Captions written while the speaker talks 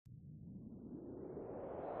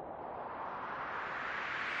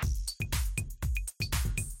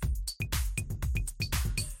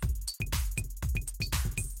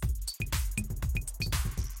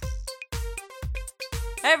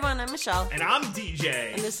Hey everyone, I'm Michelle. And I'm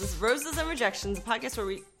DJ. And this is Roses and Rejections, a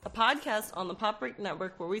podcast on the Pop Break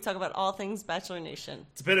Network where we talk about all things Bachelor Nation.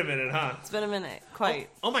 It's been a minute, huh? It's been a minute, quite.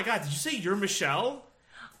 Oh my god, did you say you're Michelle?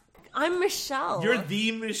 I'm Michelle. You're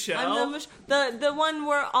the Michelle? I'm the one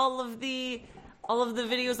where all of the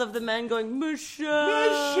videos of the men going, Michelle!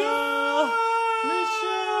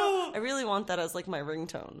 Michelle! I really want that as like my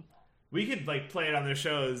ringtone. We could like play it on their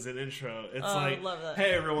shows and intro. It's like, I love that.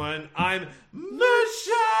 Hey everyone, I'm Michelle!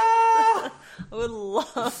 I would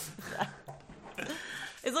love that.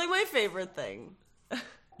 It's like my favorite thing.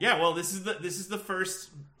 Yeah, well, this is the first.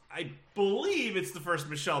 I believe it's the first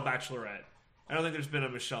Michelle Bachelorette. I don't think there's been a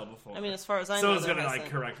Michelle before. I mean, as far as I know, someone's there gonna hasn't.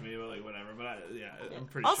 like correct me, but like whatever. But I'm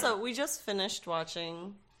pretty also, sure. we just finished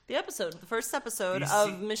watching the first episode The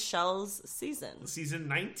of Michelle's season. Season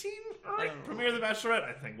 19, premiere of the Bachelorette.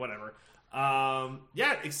 I think whatever.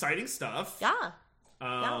 Yeah, exciting stuff. Yeah.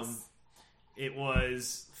 Yes. It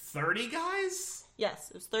was 30 guys? Yes,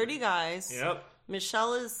 it was 30 guys. Yep.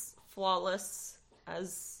 Michelle is flawless,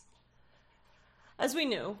 as we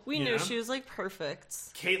knew. We knew she was, like, perfect.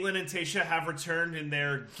 Caitlin and Tayshia have returned in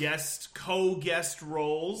their co-guest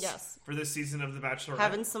roles for this season of The Bachelorette.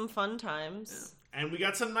 Having some fun times. Yeah. And we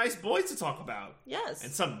got some nice boys to talk about. Yes.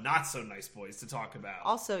 And some not-so-nice boys to talk about.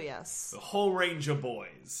 Also, yes. The whole range of boys.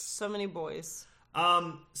 So many boys.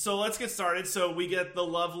 So let's get started. So we get the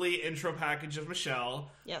lovely intro package of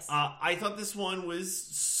Michelle. Yes. I thought this one was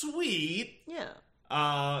sweet. Yeah.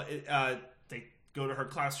 They go to her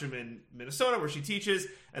classroom in Minnesota where she teaches,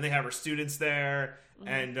 and they have her students there. Mm-hmm.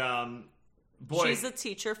 And boy, she's a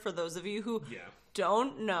teacher. For those of you who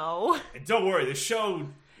don't know, and don't worry, the show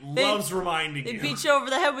loves reminding you. They beat you over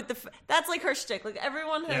the head with that's like her shtick. Like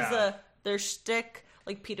everyone has their shtick.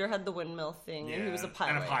 Like Peter had the windmill thing, and he was a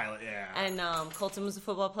pilot. And a pilot, yeah. And Colton was a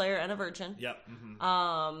football player and a virgin. Yep.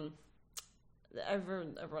 Mm-hmm.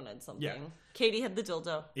 Everyone had something. Yeah. Katie had the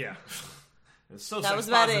dildo. Yeah. It was so that sex was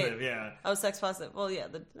about positive, it. Yeah. I was sex positive. Well, yeah.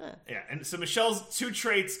 Yeah, and so Michelle's two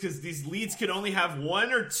traits, because these leads can only have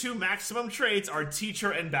one or two maximum traits, are teacher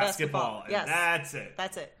and basketball. And yes. That's it.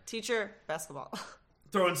 That's it. Teacher, basketball.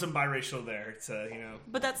 Throwing some biracial there to,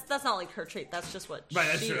 But that's not like her trait. That's just what right,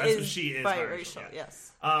 that's she true. is. That's what she is. Biracial,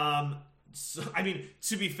 yes. So, I mean,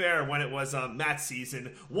 to be fair, when it was Matt's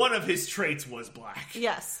season, one of his traits was black.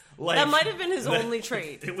 Yes. Like, that might have been his only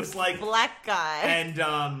trait. It was like black guy.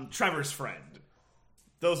 And Trevor's friend.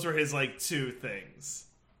 Those were his like two things.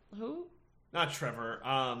 Who? Not Trevor.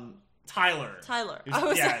 Tyler. Tyler.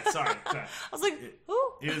 Sorry. I was like, who?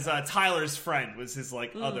 It was Tyler's friend was his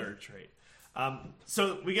like other trait.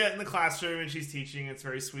 So we get in the classroom and she's teaching. It's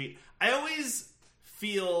very sweet. I always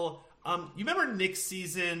feel. You remember Nick's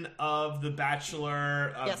season of The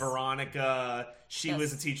Bachelor? Yes. Veronica. She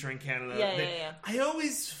was a teacher in Canada. Yeah. I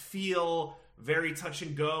always feel very touch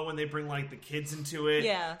and go when they bring like the kids into it.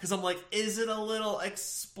 Yeah. Because I'm like, is it a little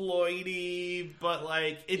exploity? But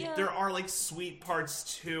like, there are like sweet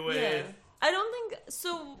parts to it. Yeah. I don't think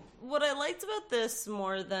so. What I liked about this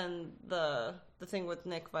more than the thing with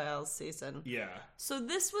Nick Viall's season. Yeah. So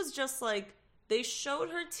this was just like they showed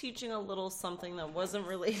her teaching a little something that wasn't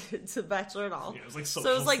related to Bachelor at all. Yeah, it was like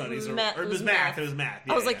social studies or it was math. It was math.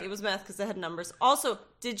 Yeah, I was like, it was math because it had numbers. Also,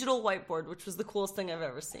 digital whiteboard, which was the coolest thing I've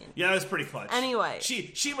ever seen. Yeah, that was pretty clutch. Anyway,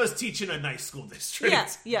 she was teaching a nice school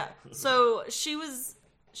district. Yeah. So she was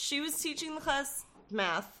teaching the class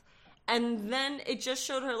math. And then it just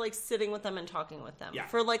showed her, like, sitting with them and talking with them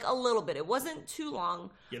for, like, a little bit. It wasn't too long.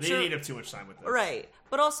 Yeah, they didn't have too much time with this. Right.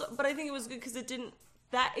 But I think it was good because it didn't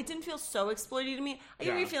feel so exploity to me. I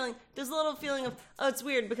get there's a little feeling of, oh, it's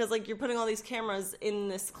weird because, like, you're putting all these cameras in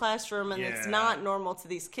this classroom and it's not normal to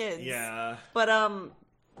these kids. Yeah. But,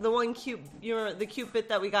 the one cute bit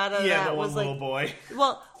that we got out of that was, like... little boy.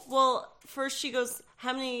 Well, first she goes,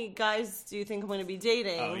 how many guys do you think I'm going to be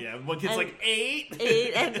dating? Oh, yeah. One kid's like 8.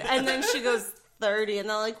 8, and then she goes 30, and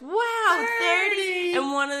they're like, wow, 30.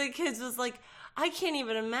 And one of the kids was like, I can't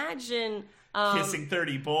even imagine... kissing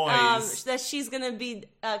 30 boys. That she's going to be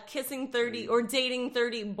kissing 30 or dating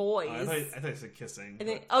 30 boys. I thought you said kissing.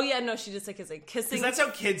 She just said kissing. Kissing. Because that's how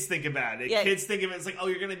kids think about it. Yeah. Kids think of it as like, oh,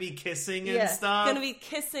 you're going to be kissing and stuff. Going to be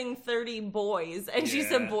kissing 30 boys. And she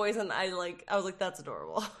said boys, and I was like, that's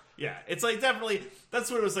adorable. Yeah, it's like definitely,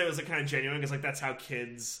 that's what it was like. It was like kind of genuine because like that's how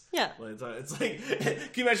kids. Yeah. It's like, can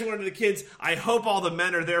you imagine one of the kids? I hope all the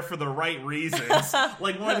men are there for the right reasons.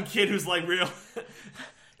 Like one kid who's like real.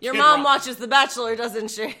 Your mom watches The Bachelor,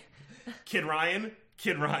 doesn't she? Kid Ryan.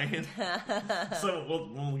 So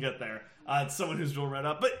we'll get there. Someone who's real read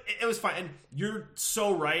up, but it was fine. And you're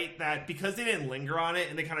so right that because they didn't linger on it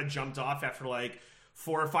and they kind of jumped off after like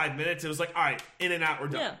 4 or 5 minutes, it was like, all right, in and out, we're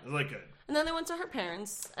done. Yeah. It was like good. And then they went to her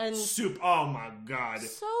parents, and Oh my god,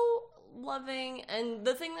 so loving. And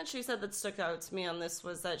the thing that she said that stuck out to me on this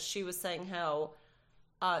was that she was saying how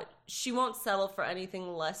she won't settle for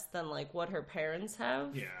anything less than like what her parents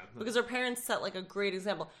have. Yeah, because her parents set like a great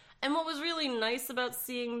example. And what was really nice about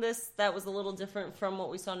seeing this that was a little different from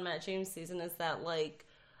what we saw in Matt James' season is that like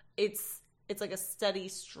it's like a steady,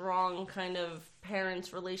 strong kind of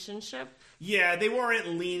parent relationship. Yeah, they weren't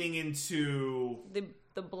leaning into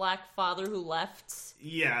the black father who left.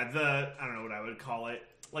 Yeah, I don't know what I would call it.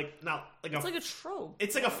 Like not like it's like a trope.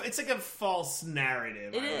 It's like a false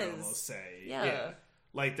narrative. It I is. would almost say. Yeah.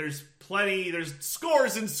 Like there's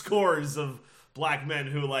scores and scores of black men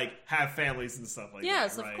who like have families and stuff like that.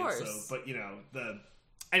 Yes, right? Of course. So, but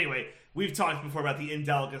anyway, we've talked before about the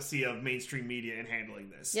indelicacy of mainstream media in handling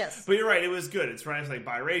this. Yes. But you're right, it was good. It's right. It's like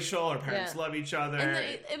biracial. Our parents love each other.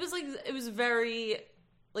 And it was very,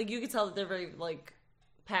 like, you could tell that they're very, like,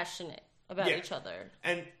 passionate about each other.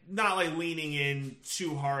 And not, like, leaning in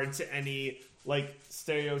too hard to any, like,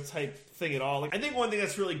 stereotype thing at all. Like, I think one thing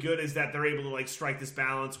that's really good is that they're able to, like, strike this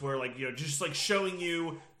balance where, like, just, like, showing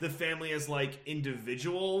you the family as, like,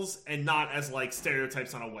 individuals and not as, like,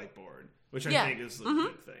 stereotypes on a whiteboard. Which I think is a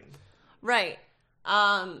good thing. Right.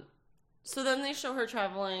 So then they show her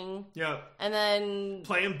traveling. Yeah. And then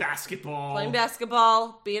playing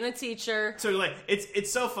basketball, being a teacher. So like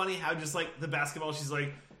it's so funny how just like the basketball, she's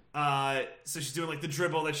like so she's doing like the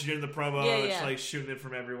dribble that she did in the promo. Yeah. She's like shooting it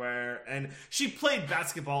from everywhere. And she played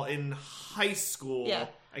basketball in high school. Yeah.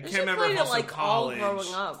 I can't remember if also like college. All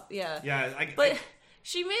growing up. Yeah. Yeah. But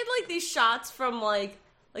she made like these shots from like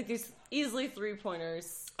these easily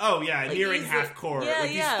 3-pointers. Oh, yeah, like nearing half court. Yeah,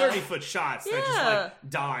 these 30-foot shots that just, like,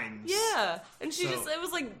 dimes. Yeah, and she it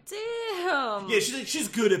was like, damn. Yeah, she's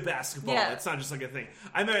good at basketball. Yeah. It's not just, like, a thing.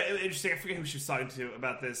 I remember, interesting, I forget who she was talking to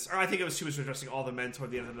about this. Or I think she was addressing all the men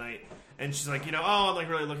toward the end of the night. And she's like, I'm, like,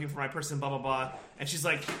 really looking for my person, blah, blah, blah. And she's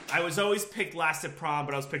like, I was always picked last at prom,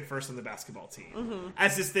 but I was picked first on the basketball team. Mm-hmm.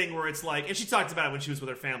 As this thing where it's like, and she talked about it when she was with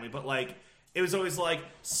her family, but, like, it was always like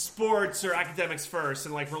sports or academics first,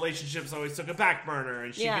 and like relationships always took a back burner,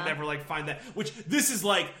 and she could never like find that. Which this is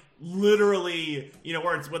like literally,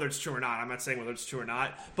 whether it's true or not. I'm not saying whether it's true or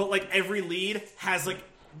not, but like every lead has like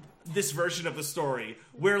this version of the story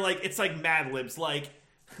where like it's like Mad Libs, like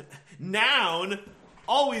noun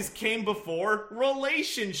always came before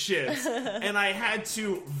relationships, and I had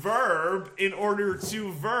to verb in order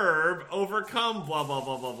to verb overcome blah blah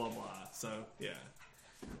blah blah blah blah. So yeah.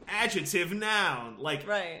 Adjective, noun, like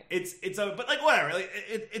right. But like whatever, like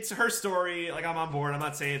it's her story. Like I'm on board. I'm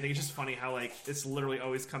not saying anything. It's just funny how like this literally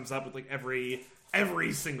always comes up with like every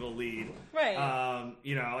single lead, right?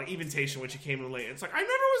 Like even Tasha when she came in late, it's like I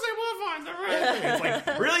never was able to find the right thing. It's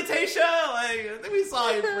like really Tasha, like I think we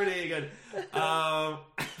saw you pretty good.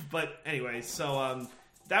 But anyway, so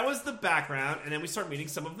that was the background, and then we start meeting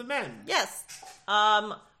some of the men. Yes.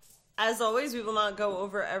 As always, we will not go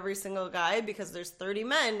over every single guy because there's 30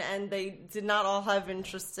 men and they did not all have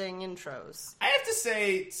interesting intros. I have to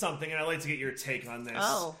say something, and I'd like to get your take on this.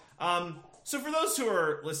 Oh. So for those who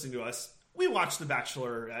are listening to us, we watched The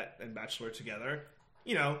Bachelorette and Bachelor together.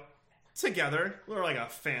 Together. We're like a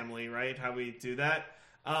family, right? How we do that.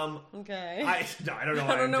 Okay. I don't know.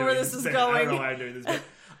 I don't know where this is going. I don't know why I'm doing this.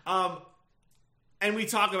 And we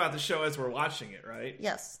talk about the show as we're watching it, right?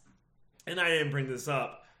 Yes. And I didn't bring this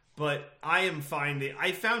up. But I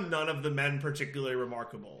found none of the men particularly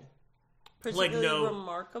remarkable.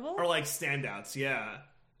 Remarkable? Or like standouts, yeah.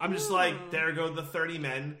 I'm just like, there go the 30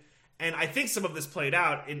 men. And I think some of this played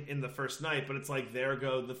out in the first night, but it's like, there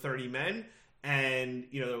go the 30 men. And,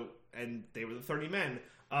 and they were the 30 men.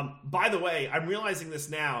 By the way, I'm realizing this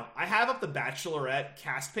now. I have up the Bachelorette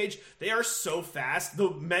cast page. They are so fast.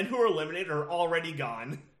 The men who are eliminated are already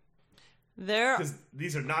gone. Because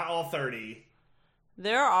these are not all 30.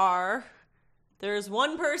 There's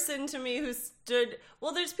one person to me who stood...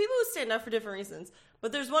 Well, there's people who stand out for different reasons.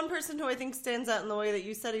 But there's one person who I think stands out in the way that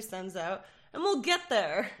you said he stands out. And we'll get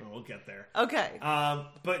there. We'll get there. Okay.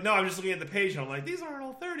 But no, I'm just looking at the page and I'm like, these aren't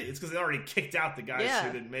all 30. It's because they already kicked out the guys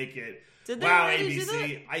who didn't make it. Did they already do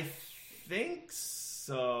that? I think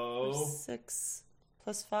so. 6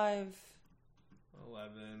 plus 5.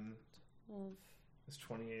 11. 12. It's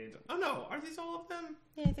 28. Oh no, are these all of them?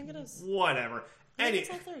 Yeah, I think it is. Whatever. It's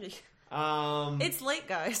all 30. It's late,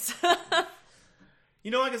 guys.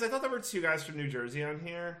 You know what? Because I thought there were 2 guys from New Jersey on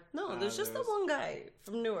here. No, there's just the one guy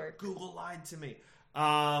from Newark. Google lied to me.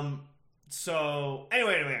 So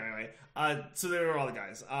anyway. So there were all the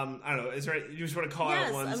guys. I don't know. Is there? You just want to call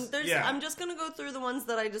out ones? I'm just gonna go through the ones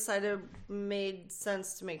that I decided made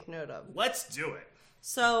sense to make note of. Let's do it.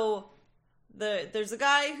 So there's a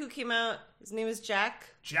guy who came out. His name is Jack.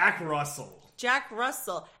 Jack Russell. Jack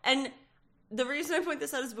Russell. And the reason I point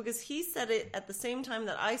this out is because he said it at the same time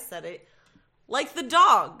that I said it, like the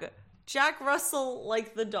dog. Jack Russell,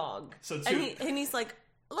 like the dog. So and he's like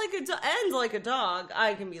a dog.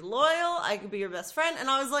 I can be loyal. I can be your best friend. And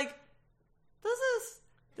I was like, this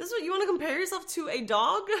is what you want to compare yourself to, a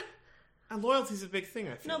dog? And loyalty's a big thing,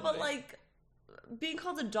 I feel. No, but like being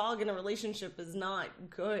called a dog in a relationship is not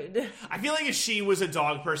good. I feel like if she was a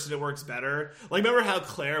dog person, it works better. Like, remember how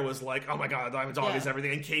Claire was like, oh my god, I'm a dog is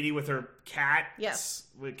everything, and Katie with her cat,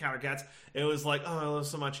 with counter cats, it was like, oh, I love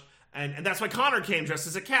so much. And that's why Connor came dressed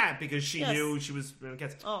as a cat, because she knew she was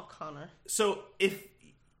cats. Oh, Connor. So if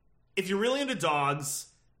you're really into dogs,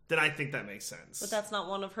 then I think that makes sense. But that's not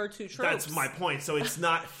one of her two tropes. That's my point. So it's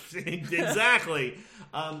not exactly.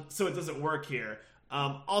 So it doesn't work here.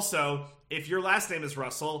 Also, if your last name is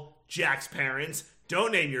Russell, Jack's parents,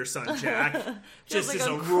 don't name your son Jack. Just like as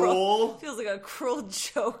a rule. Feels like a cruel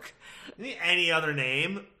joke. Any other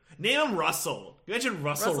name? Name him Russell. You mentioned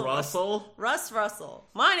Russell. Russ Russell.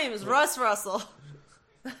 My name is Russ Russell.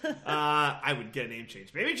 I would get a name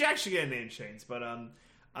change. Maybe Jack should get a name change. But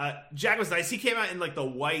Jack was nice. He came out in like the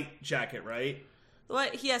white jacket, right?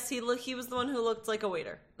 What? Yes, he was the one who looked like a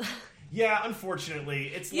waiter. Yeah, unfortunately.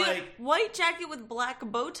 It's like... white jacket with black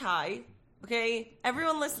bow tie. Okay?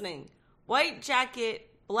 Everyone listening. White jacket,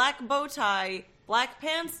 black bow tie, black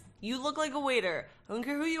pants. You look like a waiter. I don't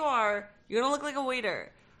care who you are. You're gonna look like a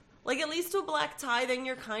waiter. Like, at least to a black tie, then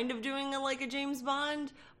you're kind of doing like a James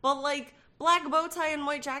Bond. But, like, black bow tie and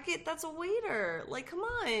white jacket, that's a waiter. Like, come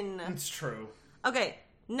on. It's true. Okay,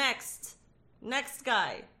 next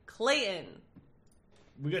guy. Clayton.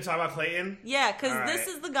 We gonna talk about Clayton? Yeah, because this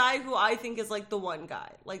is the guy who I think is, like, the one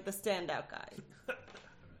guy. Like, the standout guy.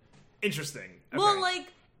 Interesting. Okay. Well, like,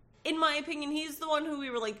 in my opinion, he's the one who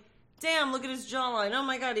we were like, damn, look at his jawline. Oh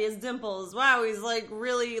my god, he has dimples. Wow, he's, like,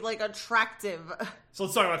 really, like, attractive. So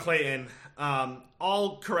let's talk about Clayton.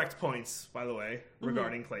 All correct points, by the way,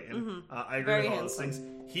 regarding Clayton. I agree Very with all handsome. those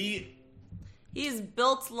things. He's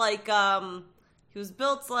built like, he was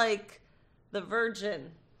built like the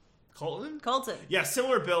Virgin. Colton. Yeah,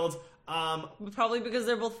 similar build. Probably because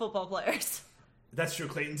they're both football players. That's true.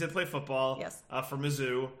 Clayton did play football. Yes. For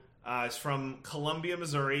Mizzou. He's from Columbia,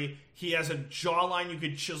 Missouri. He has a jawline you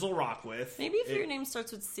could chisel rock with. Maybe if your name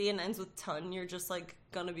starts with C and ends with ton, you're just, like,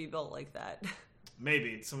 gonna be built like that.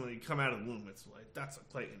 Maybe. Someone you come out of the womb, it's like, that's a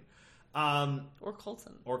Clayton. Or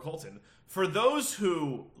Colton. For those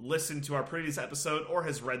who listened to our previous episode or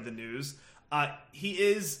has read the news, he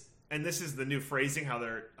is, and this is the new phrasing, how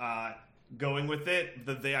they're going with it.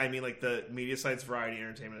 I mean like the media sites, Variety,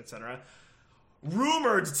 Entertainment, etc.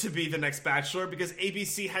 Rumored to be the next Bachelor, because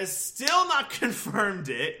ABC has still not confirmed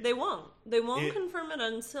it. They won't confirm it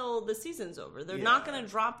until the season's over. They're not going to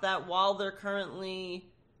drop that while they're currently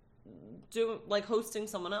hosting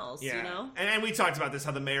someone else, you know? And we talked about this,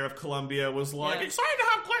 how the mayor of Columbia was like, excited to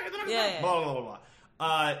have Clayton, blah, blah, blah,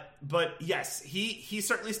 blah. But yes, he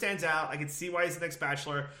certainly stands out. I can see why he's the next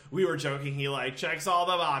Bachelor. We were joking, he like checks all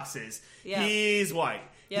the boxes. Yeah. He's white.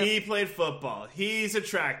 Yep. He played football. He's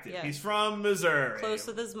attractive. Yeah. He's from Missouri. Close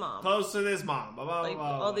with his mom. Blah, blah, like,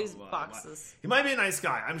 blah, all these blah, boxes. Blah. He might be a nice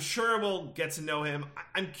guy. I'm sure we'll get to know him.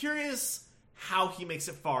 I'm curious how he makes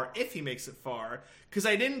it far, if he makes it far, because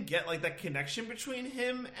I didn't get like that connection between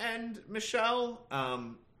him and Michelle.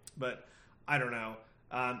 But I don't know.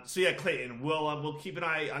 So yeah, Clayton. We'll keep an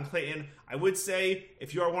eye on Clayton. I would say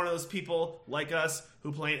if you are one of those people like us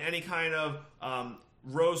who play in any kind of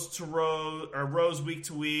rose to rose or rose week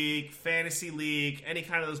to week, fantasy league, any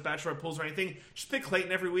kind of those bachelor pools or anything, just pick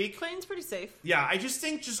Clayton every week. Clayton's pretty safe. Yeah, I just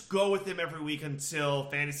think just go with him every week until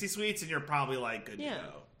fantasy suites, and you're probably like good to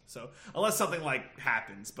go. So unless something like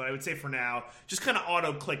happens, but I would say for now, just kind of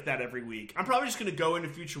auto click that every week. I'm probably just going to go into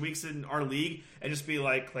future weeks in our league and just be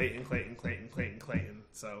like Clayton.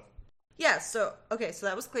 So yeah, so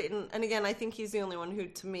that was Clayton, and again, I think he's the only one who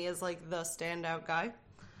to me is like the standout guy.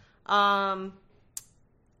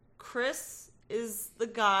 Chris is the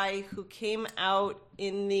guy who came out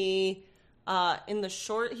in the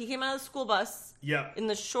short. He came out of the school bus. Yeah. In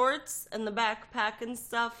the shorts and the backpack and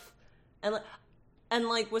stuff, and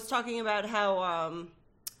like was talking about how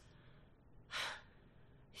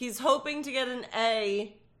he's hoping to get an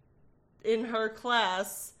A in her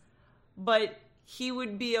class, but he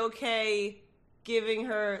would be okay giving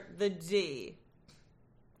her the D.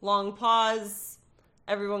 Long pause.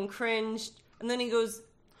 Everyone cringed, and then he goes,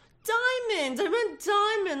 Diamond! I meant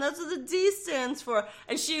diamond! That's what the D stands for.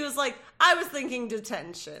 And she was like, I was thinking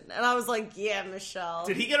detention. And I was like, yeah, Michelle.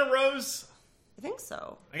 Did he get a rose? I think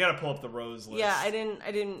so. I gotta pull up the Rose list. Yeah, I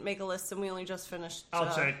didn't make a list, and we only just finished.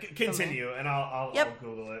 I'll check. Continue, and I'll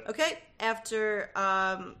Google it. Okay. After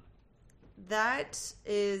that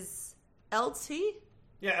is LT.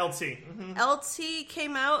 Yeah, LT. Mm-hmm. LT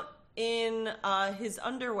came out in his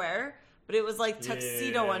underwear, but it was like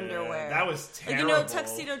tuxedo underwear. That was terrible. Like,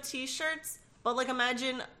 tuxedo t-shirts, but like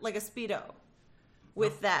imagine like a Speedo.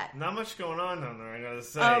 With that, not much going on down there, I gotta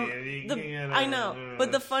say. I know,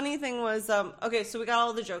 but the funny thing was, okay, so we got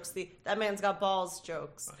all the jokes, that man's got balls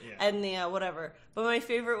jokes, and the whatever. But my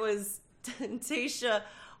favorite was Tayshia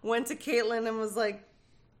went to Caitlyn and was like,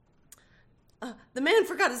 "The man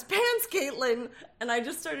forgot his pants, Caitlyn," and I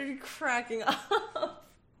just started cracking up.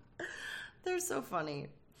 They're so funny.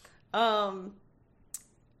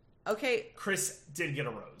 Okay. Chris did get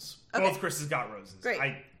a rose. Okay. Both Chris's got roses. Great.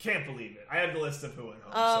 I can't believe it. I have the list of who went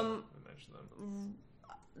home, so I mentioned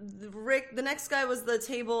them. Rick, the next guy was the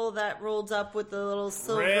table that rolled up with the little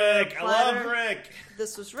silver Rick, platter. I love Rick.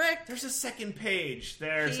 This was Rick. There's a second page.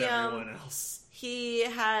 There's everyone else. He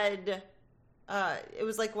had, it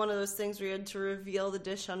was like one of those things where you had to reveal the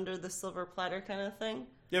dish under the silver platter kind of thing.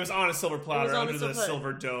 It was on a silver platter under the platter.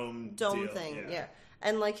 silver dome deal. Thing, yeah.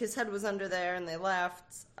 And like his head was under there, and they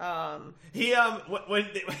laughed. He when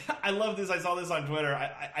I love this. I saw this on Twitter.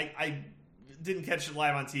 I didn't catch it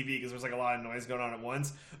live on TV because there's like a lot of noise going on at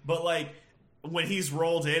once. But like when he's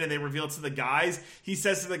rolled in and they reveal it to the guys, he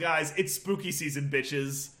says to the guys, "It's spooky season,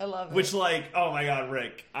 bitches." I love it. Which like, oh my god,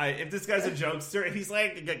 Rick! If this guy's a jokester, if he's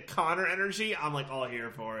like got Connor energy, I'm like all here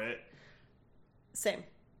for it. Same,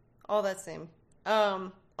 all that same.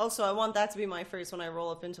 Also, I want that to be my phrase when I roll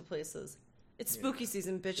up into places. It's spooky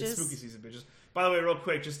season, bitches. It's spooky season, bitches. By the way, real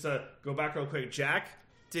quick, just to go back real quick, Jack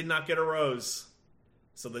did not get a rose.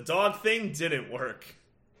 So the dog thing didn't work.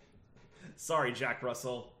 Sorry, Jack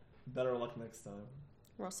Russell. Better luck next time.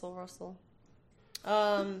 Russell.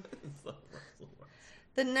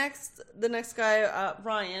 The next guy,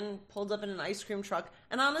 Ryan, pulled up in an ice cream truck.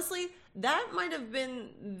 And honestly, that might have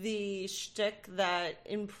been the shtick that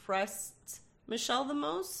impressed Michelle the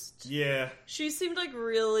most. Yeah. She seemed like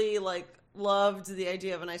really loved the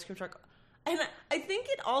idea of an ice cream truck. And I think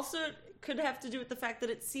it also could have to do with the fact that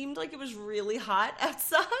it seemed like it was really hot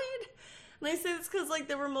outside. And I say this because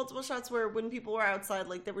there were multiple shots where when people were outside,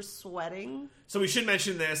 they were sweating. So we should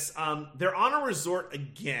mention this. They're on a resort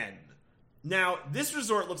again. Now, this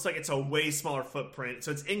resort looks like it's a way smaller footprint.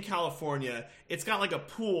 So it's in California. It's got a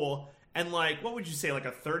pool and what would you say, a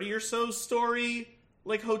 30 or so story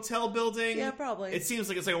hotel building? Yeah, probably. It seems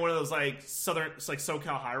like it's one of those southern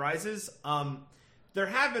SoCal high rises. There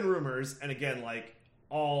have been rumors, and again,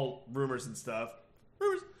 all rumors and stuff.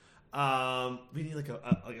 Rumors. We need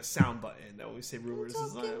a sound button that when we say rumors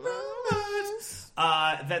is rumors.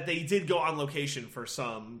 That they did go on location for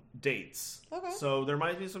some dates. Okay. So there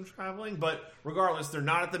might be some traveling, but regardless, they're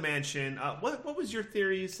not at the mansion. What was your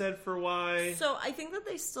theory you said for why? So I think that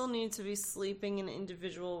they still need to be sleeping in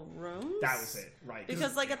individual rooms. That was it, right?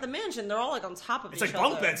 Because at the mansion, they're all on top of each other. It's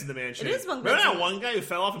bunk beds in the mansion. It is bunk beds. Remember that one guy who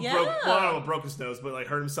fell off and broke his nose, but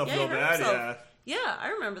hurt himself real bad? Yeah, I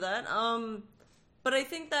remember that. But I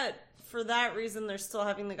think that for that reason, they're still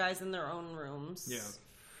having the guys in their own rooms. Yeah.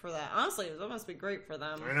 For that, honestly, that must be great for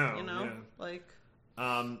them. I know. You know,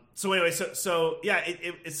 yeah. So anyway, so yeah,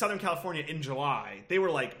 it's Southern California in July. They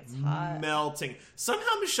were melting.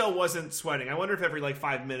 Somehow Michelle wasn't sweating. I wonder if every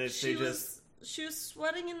 5 minutes she was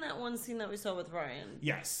sweating in that one scene that we saw with Ryan.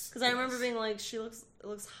 Yes, because I remember being it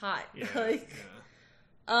looks hot. Yeah,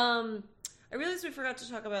 I realized we forgot to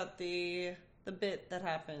talk about the bit that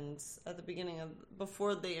happened at the beginning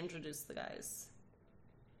before they introduced the guys.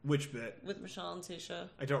 Which bit? With Michelle and Tayshia.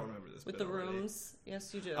 I don't remember this with bit the already. rooms.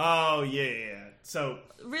 Yes, you do. Oh, yeah. So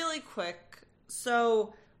really quick.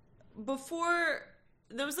 So before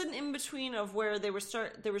there was an in-between of where they were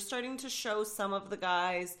starting to show some of the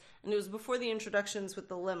guys, and it was before the introductions with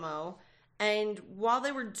the limo. And while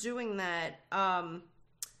they were doing that,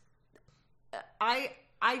 I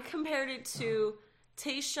compared it to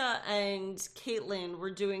Tayshia and Caitlyn were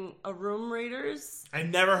doing a Room Raiders. I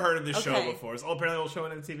never heard of this show before. It's apparently an old show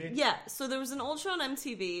on MTV? Yeah, so there was an old show on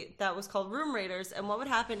MTV that was called Room Raiders, and what would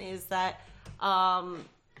happen is that a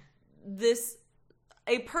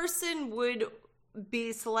person would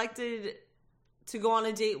be selected to go on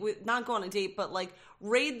a date not go on a date, but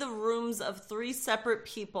raid the rooms of 3 separate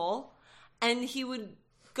people, and he would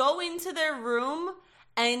go into their room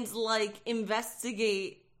and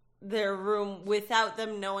investigate their room without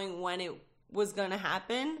them knowing when it was gonna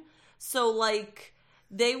happen. So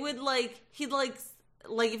they would he'd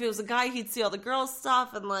if it was a guy, he'd see all the girls'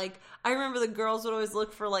 stuff, and I remember the girls would always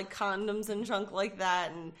look for condoms and junk like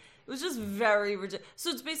that, and It was just very ridiculous. So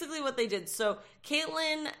it's basically what they did. So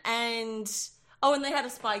Caitlyn and they had a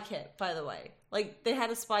spy kit, by the way. Like, they had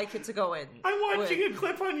a spy kit to go in. I'm watching a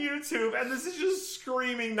clip on YouTube, and this is just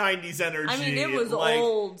screaming 90s energy. I mean, it was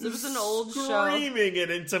old. It was an old show. Screaming it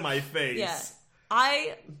into my face. Yeah.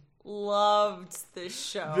 I loved this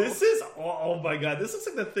show. This is, oh my god, this looks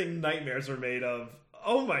like the thing nightmares are made of.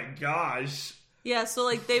 Oh my gosh. Yeah, so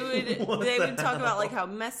like they would talk about like how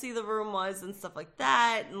messy the room was and stuff like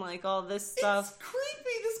that, and like all this stuff. It's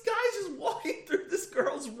creepy. This guy's just walking through this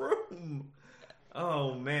girl's room.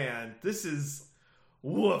 Oh man, this is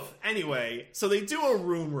woof. Anyway, so they do a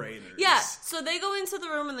room raiders. Yeah, so they go into the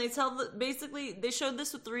room and they tell basically they showed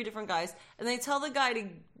this with 3 different guys, and they tell the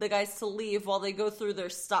guys to leave while they go through their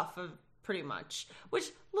stuff, pretty much. Which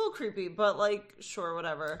a little creepy, but like sure,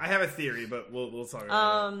 whatever. I have a theory, but we'll talk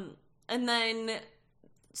about it. And then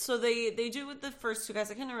so they do with the first 2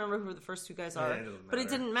 guys. I can't remember who the first 2 guys are, but it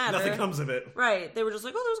didn't matter. Nothing comes of it. Right? They were just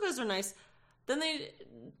like, oh, those guys are nice. Then they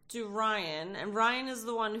do Ryan, and Ryan is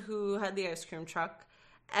the one who had the ice cream truck.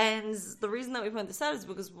 And the reason that we point this out is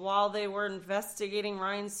because while they were investigating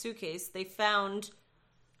Ryan's suitcase, they found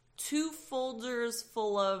 2 folders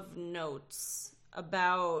full of notes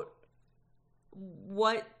about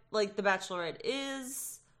what, like, The Bachelorette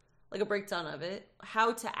is, like a breakdown of it,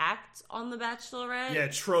 how to act on The Bachelorette. Yeah,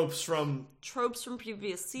 tropes from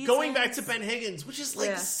previous seasons. Going back to Ben Higgins, which is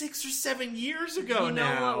like 6 or 7 years ago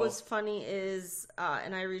now. You know what was funny is,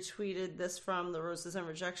 and I retweeted this from the Roses and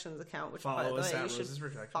Rejections account, which, by the way, you should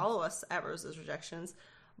follow us at Roses Rejections.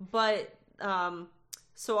 But,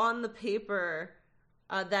 so on the paper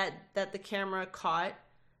that the camera caught,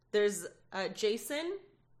 there's Jason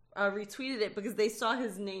retweeted it because they saw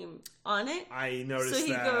his name on it. I noticed that. So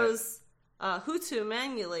he goes, who to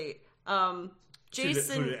emulate?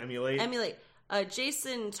 Jason... Who to emulate?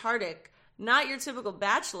 Jason Tardik, not your typical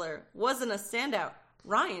bachelor, wasn't a standout.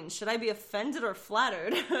 Ryan, should I be offended or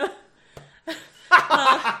flattered?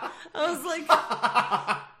 I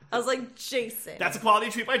was like, Jason. That's a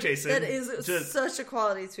quality tweet by Jason. That is such a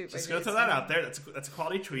quality tweet by Jason. Just gonna throw that out there. That's a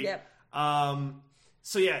quality tweet. Yep.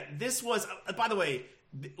 So yeah, this was, by the way,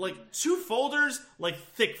 like 2 folders, like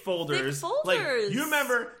thick folders. Thick folders. Like, you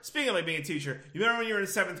remember, speaking of like being a teacher, you remember when you were in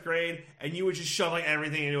 7th grade and you would just shove like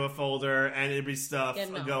everything into a folder and it'd be stuff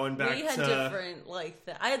going back to... We had different, like,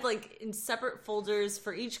 I had like in separate folders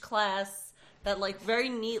for each class that like very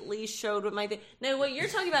neatly showed what my thing. Now what you're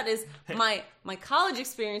talking about is my college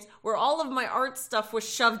experience where all of my art stuff was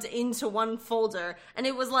shoved into one folder and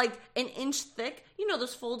it was like an inch thick. You know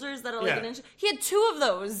those folders that are like an inch? He had 2 of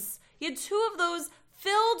those.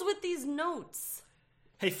 Filled with these notes.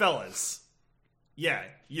 Hey, fellas. Yeah,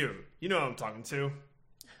 you know who I'm talking to.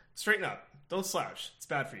 Straighten up. Don't slouch. It's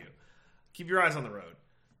bad for you. Keep your eyes on the road.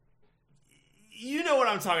 You know what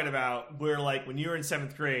I'm talking about, where, like, when you were in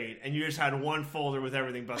 7th grade and you just had one folder with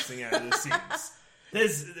everything busting out of the seams.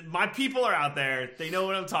 My people are out there. They know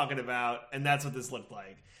what I'm talking about, and that's what this looked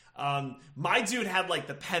like. My dude had, like,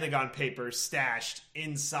 the Pentagon papers stashed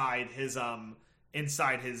inside his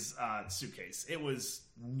suitcase. It was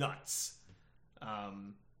nuts.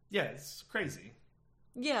 Yeah, it's crazy.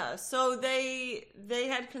 Yeah, so they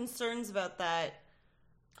had concerns about that.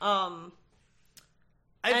 I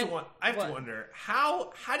have to wonder,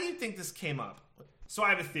 how do you think this came up? So I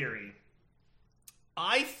have a theory.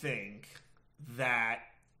 I think that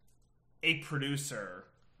a producer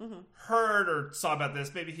heard or saw about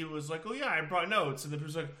this. Maybe he was like, oh yeah, I brought notes. And the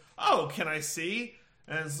producer's like, oh, can I see?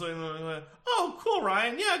 And it's like, oh, cool,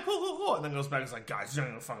 Ryan. Yeah, cool. And then goes back and is like, guys, you're not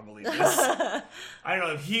going to fucking believe this. I don't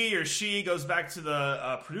know if he or she goes back to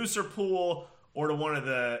the producer pool or to one of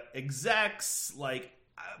the execs. Like,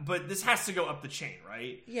 but this has to go up the chain,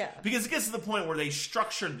 right? Yeah. Because it gets to the point where they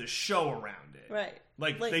structured the show around it. Right.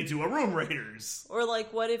 Like they do a Room Raiders. Or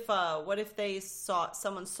like, what if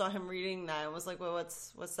someone saw him reading that and was like, well,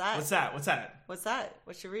 what's that? What's that? What's that?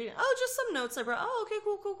 What you reading? Oh, just some notes I brought. Oh, okay,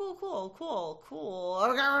 cool.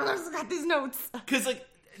 Okay, I got these notes. Because like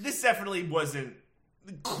this definitely wasn't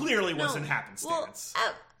happenstance.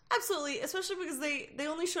 Well, absolutely, especially because they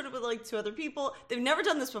only showed it with like 2 other people. They've never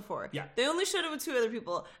done this before. Yeah. They only showed it with 2 other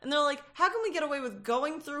people. And they're like, how can we get away with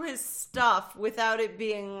going through his stuff without it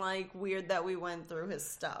being like weird that we went through his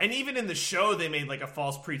stuff? And even in the show, they made like a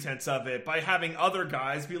false pretense of it by having other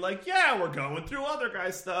guys be like, yeah, we're going through other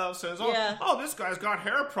guys' stuff. So it's, oh, this guy's got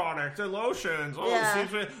hair products and lotions. Oh,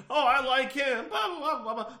 I like him. Blah, blah,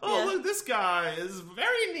 blah, blah. Oh, look, this guy is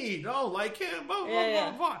very neat. Oh, like him. Blah,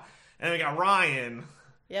 blah, blah. And we got Ryan...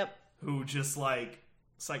 Yep. Who just, like,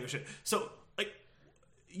 psycho shit. So, like,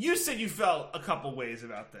 you said you felt a couple ways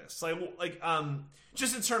about this. Like,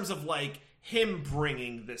 just in terms of, like, him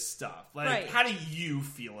bringing this stuff. Like, how do you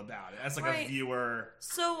feel about it as like a viewer?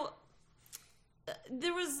 So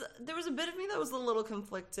there was a bit of me that was a little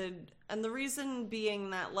conflicted, and the reason being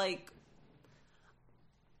that like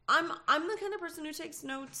I'm the kind of person who takes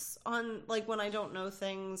notes on like when I don't know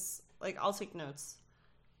things. Like I'll take notes,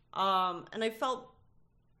 and I felt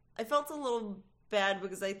a little bad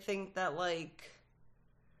because I think that like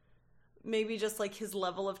maybe just like his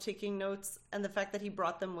level of taking notes and the fact that he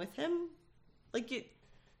brought them with him, like it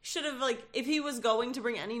should have, like, if he was going to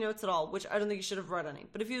bring any notes at all, which I don't think he should have brought any,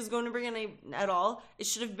 but if he was going to bring any at all, it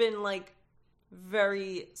should have been like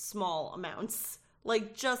very small amounts,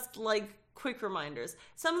 like just like quick reminders.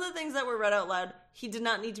 Some of the things that were read out loud, he did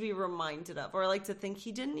not need to be reminded of, or I like to think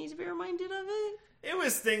he didn't need to be reminded of it. It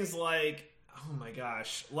was things like, oh my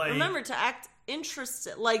gosh, like, remember to act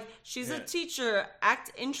interested, like she's a teacher,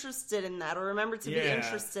 act interested in that, or remember to be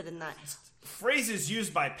interested in that. Phrases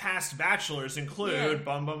used by past bachelors include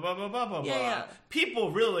blah, blah, blah, blah, blah, blah, blah.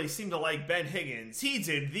 People really seem to like Ben Higgins. He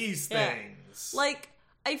did these things. Like,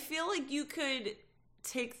 I feel like you could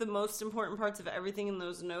take the most important parts of everything in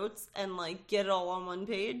those notes and, like, get it all on one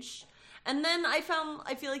page. And then I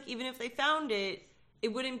feel like even if they found it,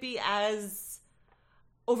 it wouldn't be as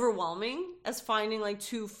overwhelming as finding, like,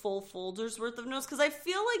 2 full folders worth of notes. Because I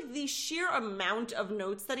feel like the sheer amount of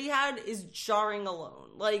notes that he had is jarring alone.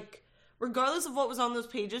 Like, regardless of what was on those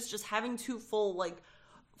pages, just having 2 full, like,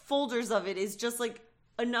 folders of it is just, like,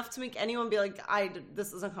 enough to make anyone be like,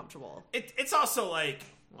 this is uncomfortable. It's also, like,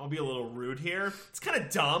 I'll be a little rude here. It's kind of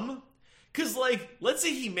dumb. Because, like, let's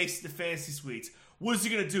say he makes it to Fantasy Suites. What is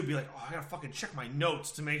he going to do? Be like, oh, I got to fucking check my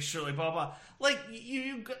notes to make sure, like, blah, blah. Like,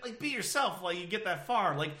 you like, be yourself. Like, you get that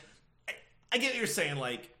far. Like, I get what you're saying.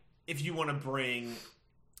 Like, if you want to bring,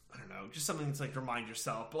 I don't know, just something to, like, remind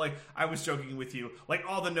yourself. But, like, I was joking with you. Like,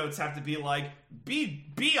 all the notes have to be, like,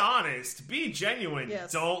 be honest. Be genuine.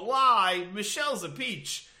 Yes. Don't lie. Michelle's a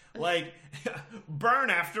peach. Like, burn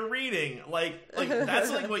after reading. Like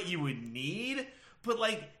that's, like, what you would need. But,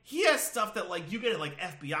 like, he has stuff that, like, you get at, like,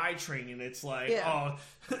 FBI training. It's like,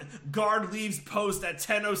 guard leaves post at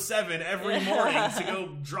 10:07 every morning to go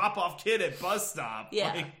drop off kid at bus stop.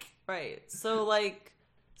 Yeah, like, right.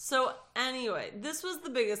 So, anyway, this was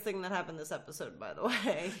the biggest thing that happened this episode, by the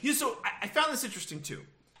way. Yeah, so I found this interesting, too.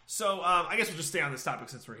 So, I guess we'll just stay on this topic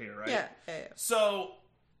since we're here, right? Yeah. So,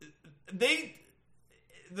 the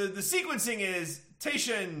sequencing is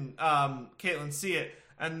Tayshia and Caitlin see it,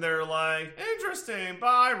 and they're like, interesting,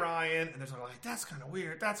 bye, Ryan. And they're like, that's kind of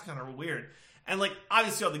weird. And, like,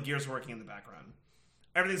 obviously all the gears working in the background.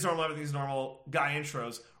 Everything's normal, guy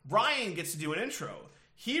intros. Ryan gets to do an intro.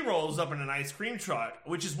 He rolls up in an ice cream truck,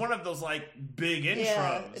 which is one of those, like, big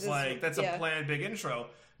intros. Like, that's a planned big intro.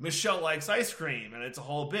 Michelle likes ice cream, and it's a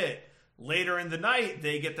whole bit. Later in the night,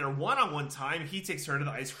 they get their one-on-one time. He takes her to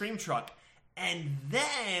the ice cream truck. And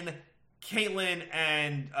then Caitlin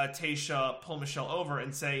and Tayshia pull Michelle over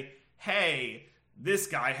and say, hey, this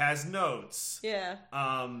guy has notes. Yeah.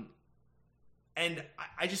 And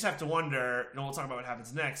I just have to wonder, and we'll talk about what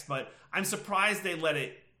happens next, but I'm surprised they let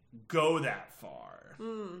it go that far.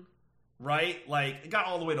 Right? Like, it got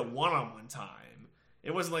all the way to one-on-one time.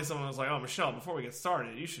 It wasn't like someone was like, oh, Michelle, before we get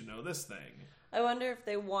started, you should know this thing. I wonder if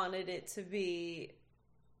they wanted it to be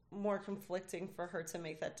more conflicting for her to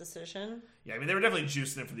make that decision. Yeah, I mean, they were definitely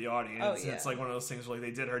juicing it for the audience. Oh, yeah. It's like one of those things where, like,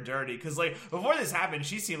 they did her dirty. Because, like, before this happened,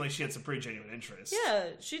 she seemed like she had some pretty genuine interest. Yeah,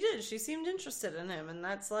 she did. She seemed interested in him, and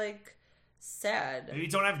that's, like, sad. Maybe you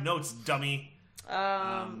don't have notes, dummy.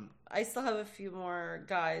 I still have a few more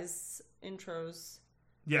guys' intros.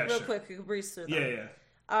 Yeah, Real quick, we can breeze through them.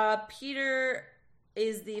 Yeah. Peter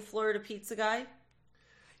is the Florida pizza guy.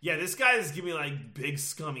 Yeah, this guy is giving me, like, big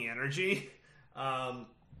scummy energy.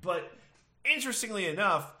 But interestingly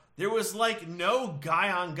enough, there was, like, no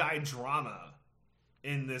guy-on-guy drama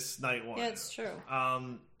in this night one. Yeah, it's true.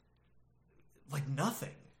 Like,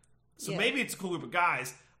 nothing. So maybe it's a cool group of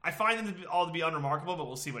guys. I find them all to be unremarkable, but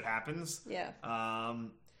we'll see what happens. Yeah.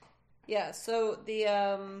 Yeah, so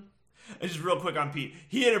the, Just real quick on Pete.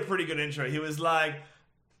 He had a pretty good intro. He was like,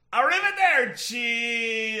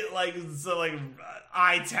 arrivederci! Like, so, like,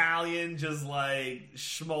 Italian, just, like,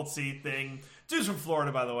 schmaltzy thing. Dude's from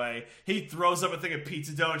Florida, by the way. He throws up a thing of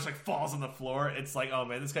pizza dough and just, like, falls on the floor. It's like, oh,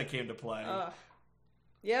 man, this guy came to play.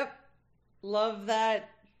 Yep. Love that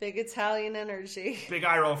big Italian energy. Big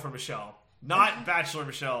eye roll for Michelle. Not Bachelor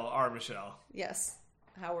Michelle, our Michelle. Yes.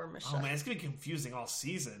 Our Michelle. Oh, man, it's going to be confusing all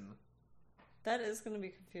season. That is going to be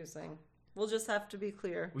confusing. We'll just have to be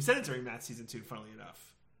clear. We said it during Matt's season 2, funnily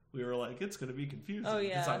enough. We were like, it's going to be confusing. Oh,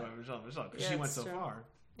 yeah. To talk about Michelle, because she went so far.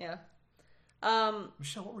 Yeah.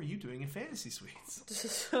 Michelle, what were you doing in Fantasy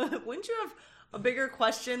Suites? Wouldn't you have a bigger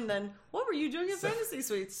question than, what were you doing in Fantasy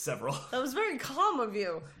Suites? Several. That was very calm of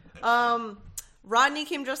you. Rodney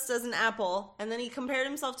came dressed as an apple, and then he compared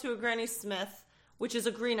himself to a Granny Smith, which is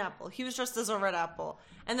a green apple. He was dressed as a red apple.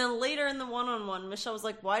 And then later in the one-on-one, Michelle was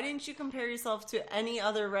like, why didn't you compare yourself to any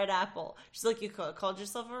other red apple? She's like, you called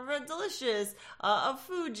yourself a Red Delicious, a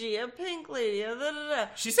Fuji, a Pink Lady, a da-da-da.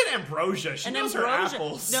 She said Ambrosia. She knows her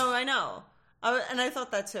apples. No, I know. And I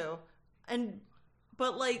thought that too.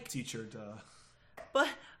 But like... Teacher, duh. But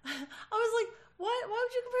I was like, why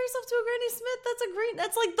would you compare yourself to a Granny Smith?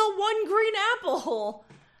 That's like the one green apple.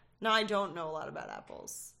 Now, I don't know a lot about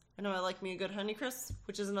apples. I know I like me a good Honeycrisp,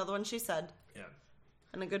 which is another one she said. Yeah.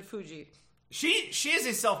 And a good Fuji. She is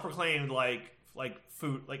a self-proclaimed like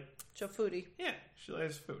food Joe Foodie. Yeah, she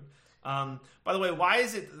likes food. By the way, why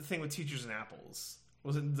is it the thing with teachers and apples?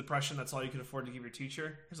 Was it the Depression? That's all you could afford to give your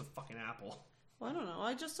teacher? Here's a fucking apple. Well, I don't know.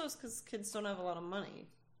 I just know it's because kids don't have a lot of money.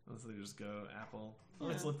 So they just go apple. Yeah.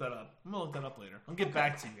 Let's look that up. I'm gonna look that up later. I'll get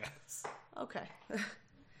back to you guys. Okay.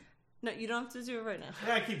 No, you don't have to do it right now.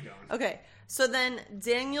 Yeah, keep going. Okay, so then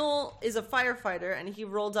Daniel is a firefighter, and he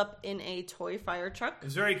rolled up in a toy fire truck. It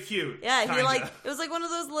was very cute. Yeah, kinda. It was like one of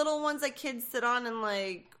those little ones that kids sit on and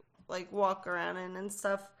like walk around in and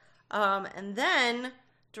stuff. And then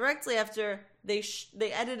directly after they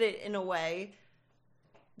edited it in a way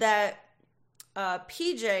that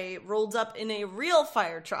PJ rolled up in a real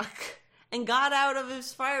fire truck and got out of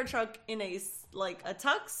his fire truck in a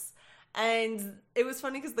tux. And it was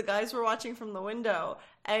funny because the guys were watching from the window,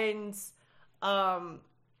 and oh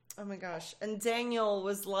my gosh, and Daniel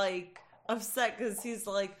was like upset because he's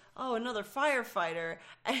like, oh, another firefighter,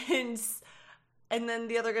 and then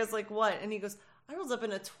the other guy's like, what? And he goes, I rolled up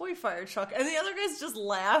in a toy fire truck, and the other guys just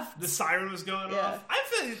laughed. The siren was going off. I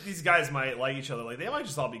feel like these guys might like each other. Like they might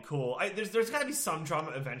just all be cool. There's got to be some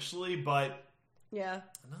drama eventually, but yeah,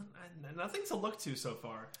 nothing to look to so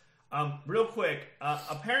far. Real quick,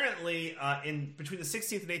 apparently in between the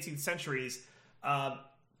 16th and 18th centuries,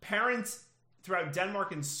 parents throughout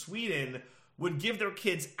Denmark and Sweden would give their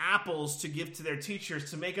kids apples to give to their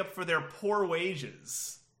teachers to make up for their poor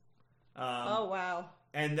wages. Oh, wow.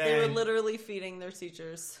 And then, they were literally feeding their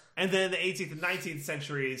teachers. And then the 18th and 19th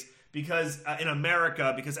centuries, because in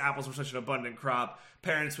America, because apples were such an abundant crop,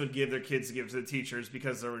 parents would give their kids to give to the teachers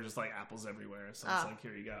because there were just like apples everywhere. So it's like,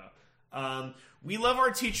 here you go. We love our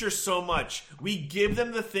teachers so much. We give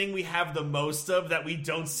them the thing we have the most of that we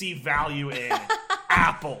don't see value in.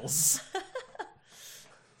 Apples.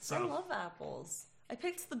 I love apples. I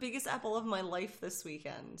picked the biggest apple of my life this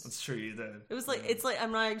weekend. That's true, you did. It was like, it's like,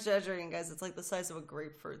 I'm not exaggerating, guys. It's like the size of a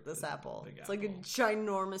grapefruit, this apple. It's like a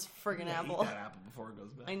ginormous friggin' apple. Eat that apple before it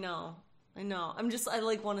goes bad. I know.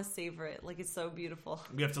 I want to savor it. Like, it's so beautiful.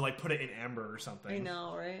 We have to put it in amber or something. I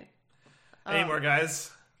know, right? Any more, guys?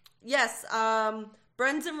 Yes,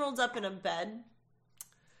 Brendan rolled up in a bed.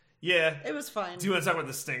 Yeah. It was fine. Do you want to talk about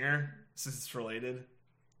the stinger, since it's related?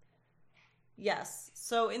 Yes.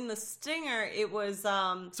 So in the stinger, it was...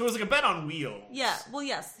 So it was like a bed on wheels. Yeah. Well,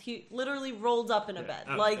 yes. He literally rolled up in a bed.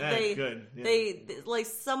 Good. Yeah. They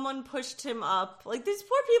someone pushed him up. Like, these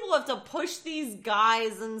poor people have to push these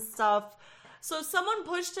guys and stuff. So someone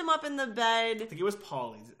pushed him up in the bed. I think it was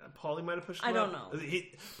Paulie. Paulie might have pushed him up. I don't know.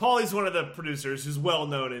 Paulie's one of the producers who's well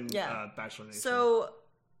known in Bachelor Nation. So,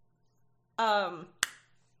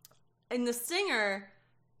 in the stinger,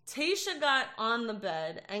 Tayshia got on the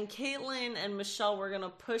bed, and Caitlyn and Michelle were going to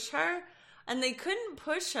push her, and they couldn't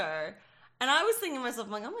push her. And I was thinking to myself,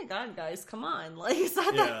 I'm like, oh my God, guys, come on. Like, it's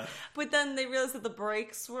not that. But then they realized that the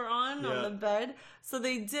brakes were on the bed. So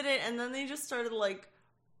they did it, and then they just started,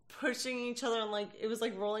 pushing each other, and, it was,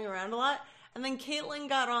 rolling around a lot. And then Caitlyn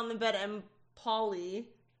got on the bed, and Paulie,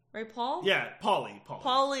 right, Paul? Yeah, Paulie.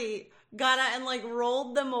 Paulie got out and,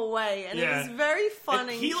 rolled them away. And it was very fun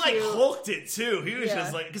and he, cute. hulked it, too. He was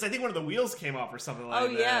just, because I think one of the wheels came off or something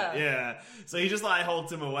like that. Oh, yeah. Yeah. So he just,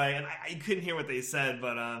 hulked him away. And I couldn't hear what they said,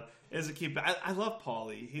 but it was a cute... I love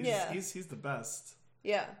Paulie. He's the best.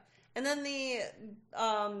 Yeah. And then the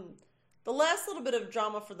last little bit of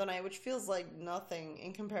drama for the night, which feels like nothing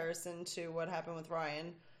in comparison to what happened with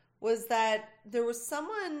Ryan, was that there was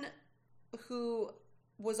someone who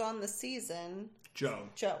was on the season. Joe.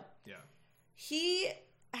 Yeah. He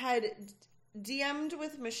had DM'd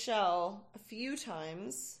with Michelle a few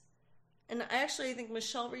times. And I think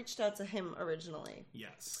Michelle reached out to him originally.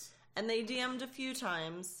 Yes. And they DM'd a few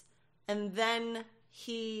times. And then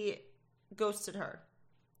he ghosted her.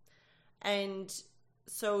 And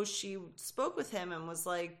so she spoke with him and was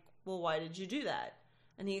like, well, why did you do that?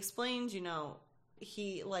 And he explained,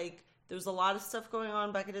 he, there was a lot of stuff going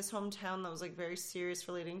on back at his hometown that was like very serious,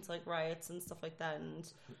 relating to like riots and stuff like that.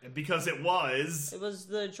 And because it was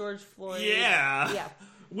the George Floyd. Yeah.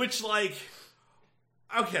 Which, like,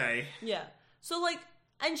 okay. Yeah. So, like,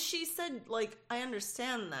 and she said, like, I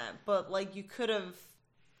understand that, but, like, you could have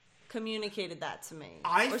communicated that to me.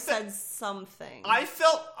 Said something. I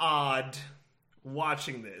felt odd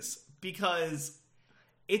watching this because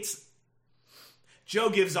Joe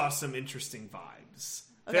gives off some interesting vibes.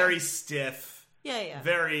 Okay. Very stiff. Yeah.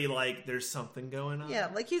 Very, like, there's something going on. Yeah,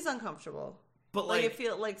 like, he's uncomfortable. But, like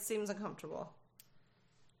it seems uncomfortable.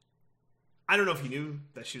 I don't know if he knew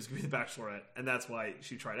that she was going to be the Bachelorette, and that's why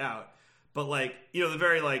she tried out. But, like, you know, the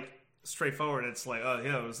very, like, straightforward, it's like, oh,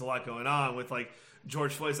 yeah, there's a lot going on with, like,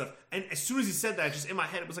 George Floyd stuff. And as soon as he said that, just in my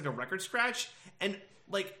head, it was like a record scratch. And,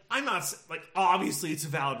 like, I'm not, like, obviously it's a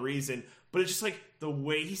valid reason, but it's just, like, the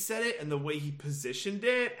way he said it and the way he positioned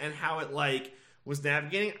it and how it, like, was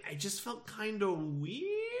navigating, I just felt kind of weird.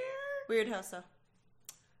 Weird how so?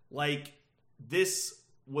 Like, this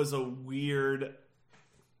was a weird...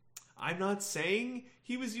 I'm not saying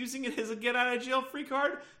he was using it as a get-out-of-jail-free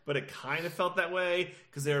card, but it kind of felt that way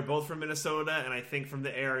because they were both from Minnesota, and I think from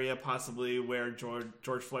the area possibly where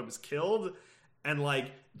George Floyd was killed. And,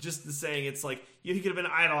 like, just the saying, it's like, he could have been,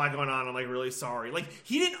 I had a lot going on, I'm, like, really sorry. Like,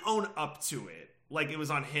 he didn't own up to it. Like, it was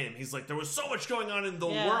on him. He's like, there was so much going on in the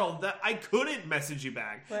world that I couldn't message you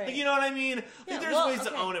back. Right. Like, you know what I mean? Yeah, like, there's ways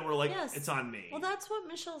to own it where, like, it's on me. Well, that's what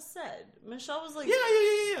Michelle said. Michelle was like...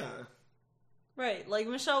 Yeah. Right. Like,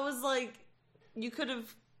 Michelle was like, you could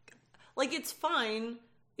have... Like, it's fine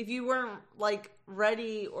if you weren't, like,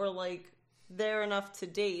 ready or, like, there enough to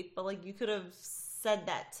date, but, like, you could have said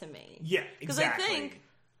that to me. Yeah, exactly. Because I think,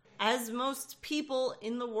 as most people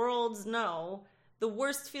in the world know, the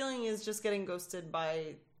worst feeling is just getting ghosted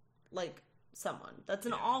by, like, someone. That's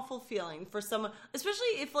an awful feeling for someone,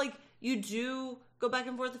 especially if, like, you do go back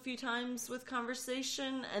and forth a few times with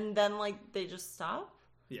conversation and then, like, they just stop.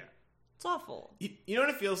 Yeah. It's awful. You know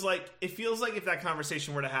what it feels like? It feels like if that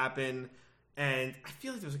conversation were to happen, and I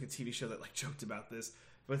feel like there was, like, a TV show that, like, joked about this,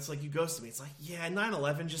 but it's like, you ghosted me. It's like, yeah,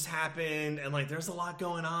 9/11 just happened, and, like, there's a lot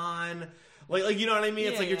going on. Like you know what I mean?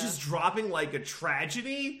 It's like you're just dropping, like, a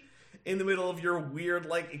tragedy in the middle of your weird,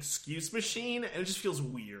 like, excuse machine, and it just feels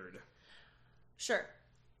weird. Sure.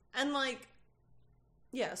 And, like,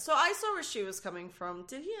 yeah, so I saw where she was coming from.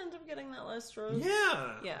 Did he end up getting that last rose?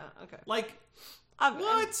 Yeah. Yeah, okay. Like,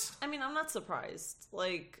 what? I mean, I'm not surprised.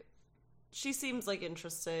 Like, she seems, like,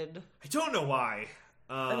 interested. I don't know why.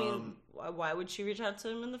 I mean, why would she reach out to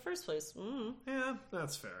him in the first place? Mm. Yeah,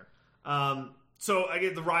 that's fair. So, I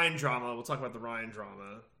get the Ryan drama. We'll talk about the Ryan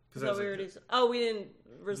drama. So we already... we didn't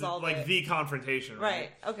resolve it. The confrontation, right?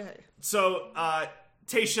 Okay. So,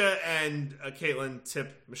 Tayshia and Caitlyn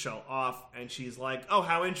tip Michelle off, and she's like, oh,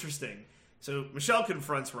 how interesting. So, Michelle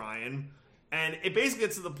confronts Ryan, and it basically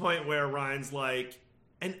gets to the point where Ryan's like...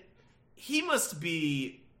 And he must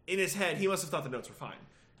be... In his head, he must have thought the notes were fine.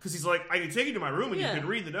 Because he's like, I can take you to my room and you can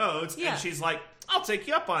read the notes. Yeah. And she's like, I'll take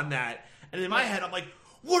you up on that. And in my head, I'm like,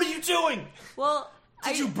 what are you doing? Well...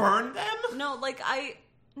 Did you burn them? No, like, I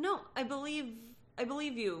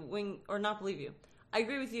believe you, or not believe you. I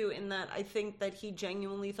agree with you in that I think that he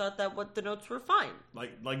genuinely thought that what the notes were fine.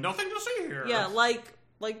 Like nothing to see here. Yeah, like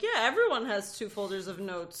yeah, everyone has 2 folders of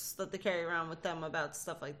notes that they carry around with them about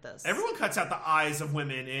stuff like this. Everyone cuts out the eyes of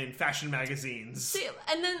women in fashion magazines. See,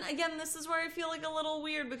 and then again, this is where I feel like a little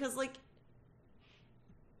weird because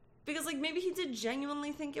maybe he did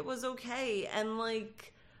genuinely think it was okay, and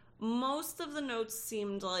like most of the notes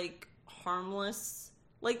seemed like harmless.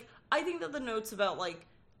 Like, I think that the notes about, like,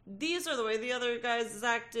 these are the way the other guys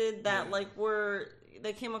acted that, like,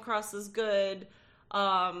 they came across as good.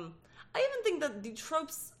 I even think that the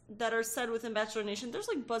tropes that are said within Bachelor Nation, there's,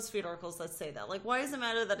 like, BuzzFeed articles that say that. Like, why does it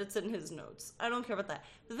matter that it's in his notes? I don't care about that.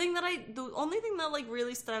 The only thing that, like,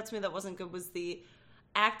 really stood out to me that wasn't good was the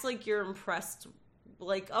act like you're impressed.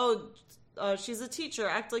 Like, she's a teacher.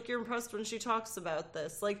 Act like you're impressed when she talks about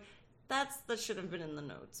this. Like, that should have been in the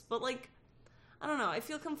notes. But, like, I don't know. I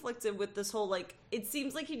feel conflicted with this whole, like, it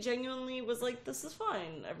seems like he genuinely was like, this is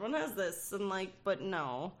fine. Everyone has this. And, like, but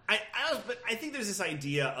no. But I think there's this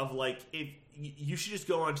idea of, like, if you should just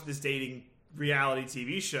go onto this dating reality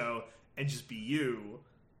TV show and just be you,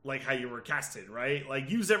 like how you were casted, right? Like,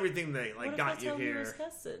 use everything that, like, got you here. What if that's how he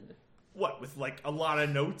was casted? What, with, like, a lot of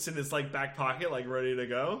notes in his, like, back pocket, like, ready to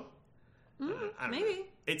go? Maybe.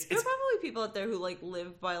 There are probably people out there who, like,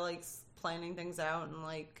 live by, like, planning things out and,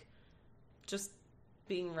 like, just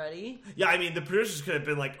being ready. Yeah, I mean, the producers could have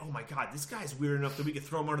been like, oh my god, this guy's weird enough that we could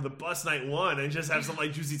throw him under the bus night 1 and just have some,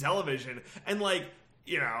 like, juicy television. And, like,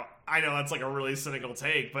 I know that's like a really cynical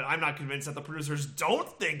take, but I'm not convinced that the producers don't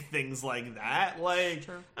think things like that. Like,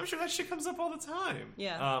 True. I'm sure that shit comes up all the time.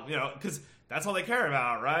 Yeah. Because that's all they care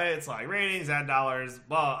about, right? It's like ratings, ad dollars,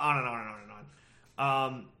 blah, on and on and on and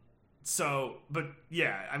on. But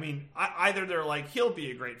yeah, I mean, either they're like, he'll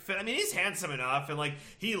be a great fit. I mean, he's handsome enough, and like,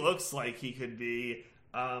 he looks like he could be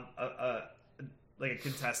like a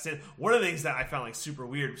contestant. One of the things that I found like super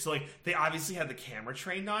weird, so like, they obviously had the camera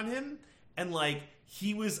trained on him, and like,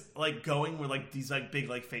 he was like going with like these like big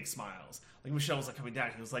like fake smiles. Like Michelle was like coming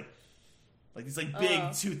down, he was like these like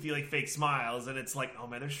big toothy like fake smiles, and it's like, oh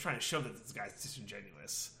man, they're just trying to show that this guy's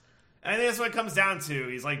disingenuous. And I think that's what it comes down to.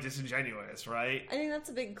 He's like disingenuous, right? I think that's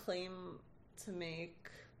a big claim to make.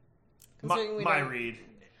 My read,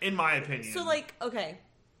 in my opinion. So like, okay,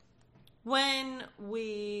 when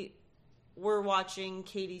we were watching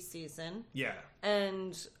Katie's season, yeah,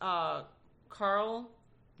 and Carl.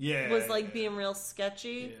 Was like being real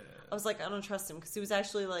sketchy. Yeah. I was like, I don't trust him because he was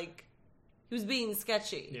actually like, he was being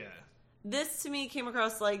sketchy. Yeah. This to me came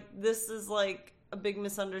across like, this is like a big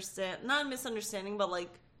not a misunderstanding, but like,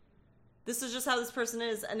 this is just how this person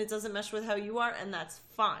is and it doesn't mesh with how you are, and that's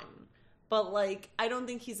fine. But like, I don't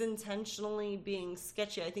think he's intentionally being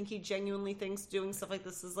sketchy. I think he genuinely thinks doing stuff like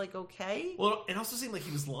this is like okay. Well, it also seemed like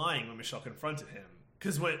he was lying when Michelle confronted him.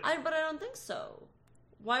 But I don't think so.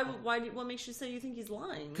 What makes you say you think he's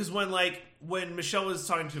lying? Because when Michelle was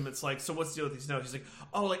talking to him, it's like, so what's the deal with these notes? He's like,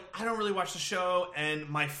 oh, like, I don't really watch the show, and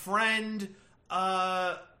my friend's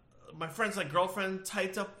like girlfriend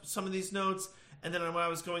typed up some of these notes, and then when I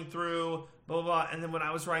was going through, blah, blah, blah, and then when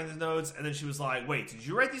I was writing the notes, and then she was like, wait, did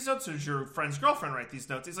you write these notes, or did your friend's girlfriend write these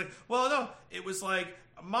notes? He's like, well, no, it was like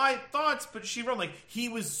my thoughts, but she wrote, like, he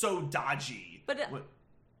was so dodgy. But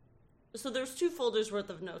so there's 2 folders worth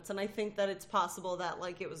of notes, and I think that it's possible that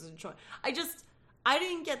like it was a joint. I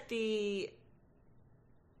didn't get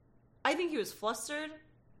I think he was flustered.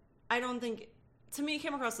 I don't think, to me, it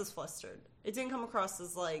came across as flustered. It didn't come across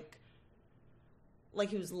as like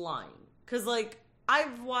he was lying. Because like,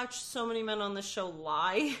 I've watched so many men on this show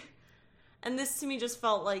lie, and this to me just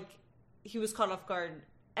felt like he was caught off guard.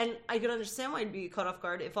 And I could understand why he'd be caught off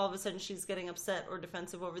guard if all of a sudden she's getting upset or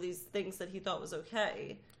defensive over these things that he thought was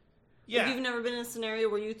okay. Yeah. Like, you've never been in a scenario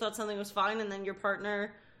where you thought something was fine, and then your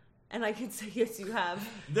partner, and I can say yes, you have.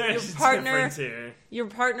 There's a difference here. Your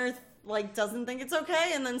partner like doesn't think it's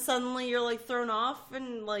okay, and then suddenly you're like thrown off,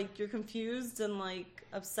 and like you're confused and like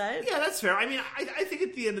upset. Yeah, that's fair. I mean, I think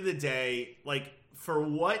at the end of the day, like for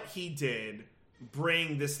what he did,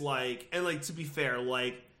 bring this like, and like to be fair,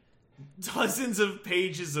 like dozens of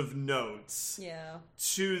pages of notes. Yeah.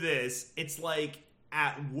 To this, it's like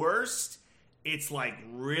at worst, it's like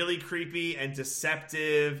really creepy and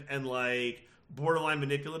deceptive and like borderline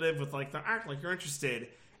manipulative with like the act like you're interested,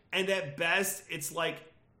 and at best it's like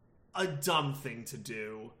a dumb thing to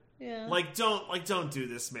do. Yeah. Like don't do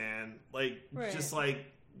this, man. Like just like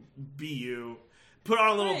be you. Put on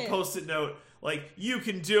a little post-it note like you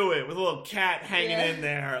can do it with a little cat hanging in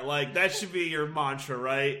there. Like that should be your mantra,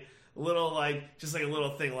 right? A little like just like a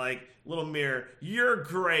little thing like little mirror. You're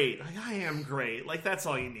great. Like I am great. Like that's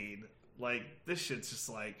all you need. Like, this shit's just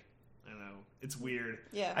like, I don't know, it's weird.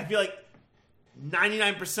 Yeah. I feel like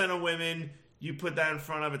 99% of women, you put that in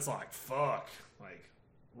front of, it's like, fuck. Like,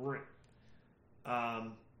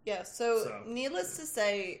 yeah, so needless to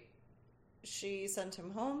say, she sent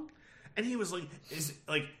him home. And he was like,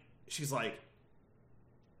 she's like,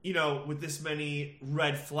 with this many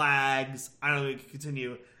red flags, I don't know if we can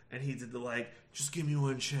continue. And he did the like, just give me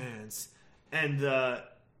one chance. And,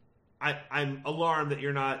 I'm alarmed that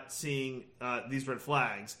you're not seeing these red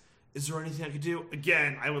flags. Is there anything I could do?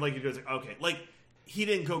 Again, I would like you to go, okay. Like, he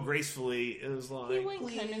didn't go gracefully. It was like, he went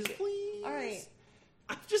please. All right.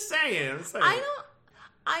 I'm just saying.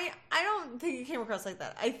 I don't think it came across like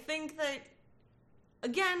that. I think that,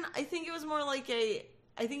 again, I think it was more like I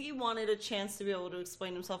think he wanted a chance to be able to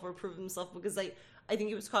explain himself or prove himself, because I think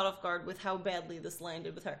he was caught off guard with how badly this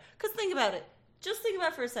landed with her. Because think about it. Just think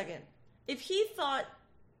about it for a second.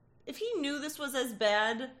 If he knew this was as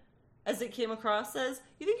bad as it came across as,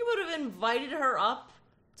 you think he would have invited her up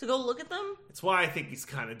to go look at them? That's why I think he's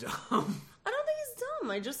kind of dumb. I don't think he's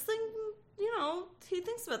dumb. I just think, he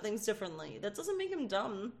thinks about things differently. That doesn't make him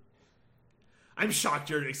dumb. I'm shocked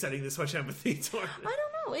you're extending this much empathy toward it. I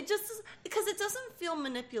don't know. It just is, because it doesn't feel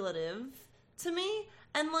manipulative to me.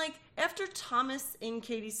 And like, after Thomas in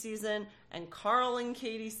Katie's season and Carl in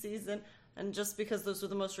Katie's season, and just because those were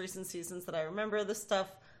the most recent seasons that I remember this stuff,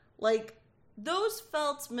 like, those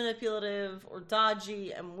felt manipulative or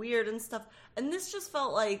dodgy and weird and stuff. And this just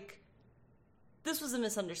felt like this was a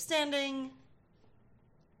misunderstanding.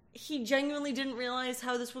 he genuinely didn't realize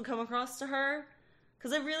how this would come across to her.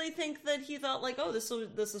 Because I really think that he thought, like, oh, this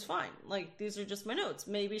is fine. Like, these are just my notes.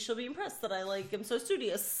 Maybe she'll be impressed that I, like, am so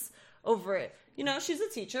studious over it. You know, she's a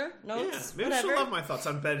teacher. Notes, maybe whatever. she'll love my thoughts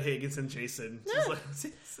on Ben Higgins and Jason. Yeah. Like,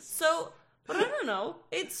 so, but I don't know.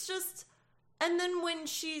 It's just... And then when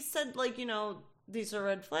she said, like, you know, these are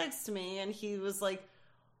red flags to me, and he was like,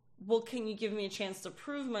 well, can you give me a chance to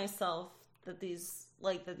prove myself that these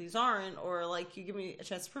aren't, or, like, you give me a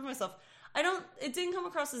chance to prove myself... it didn't come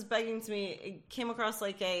across as begging to me. It came across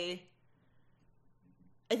like I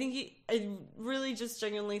really just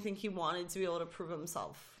genuinely think he wanted to be able to prove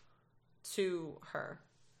himself to her.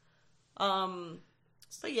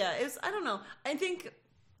 But yeah, I don't know. I think,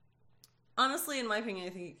 honestly, in my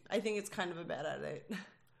opinion, I think it's kind of a bad edit.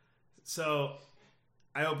 So,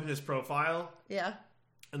 I opened his profile. Yeah.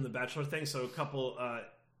 And the Bachelor thing, so a couple,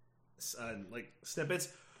 snippets.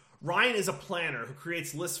 Ryan is a planner who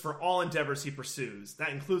creates lists for all endeavors he pursues. That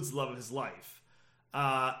includes the love of his life.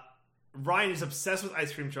 Ryan is obsessed with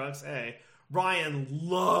ice cream trucks. Ryan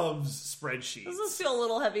loves spreadsheets. This does feel a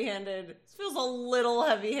little heavy-handed. This feels a little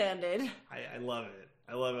heavy-handed. I love it.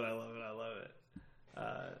 I love it. I love it. I love it.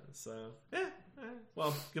 So, yeah.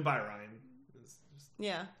 Well, goodbye, Ryan.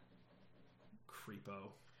 Yeah.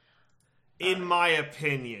 Creepo. In my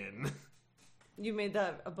opinion. You made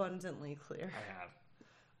that abundantly clear. I have.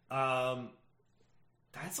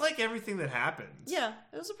 That's like everything that happened. Yeah,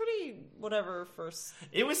 it was a pretty whatever first.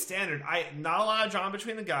 It was standard. Not a lot of drama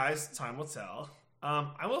between the guys. Time will tell.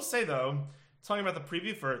 I will say though, talking about the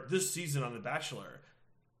preview for this season on The Bachelor,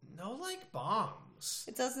 no like bombs.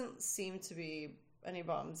 It doesn't seem to be any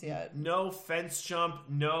bombs yet. No fence jump.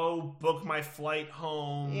 No book my flight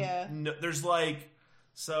home. Yeah. No, there's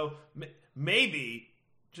so maybe,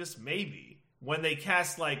 just maybe. When they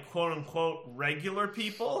cast, like, quote-unquote regular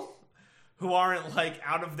people who aren't, like,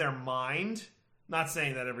 out of their mind. Not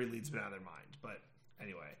saying that every lead's been out of their mind, but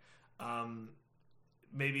anyway.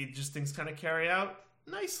 Maybe just things kind of carry out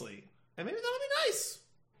nicely. And maybe that'll be nice.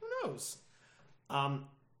 Who knows?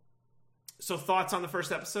 So thoughts on the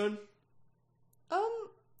first episode? I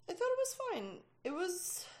thought it was fine. It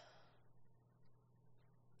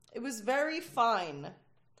was very fine.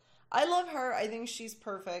 I love her. I think she's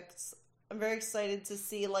perfect. I'm very excited to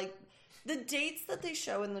see, like, the dates that they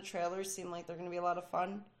show in the trailers seem like they're going to be a lot of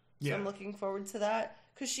fun. So yeah. I'm looking forward to that.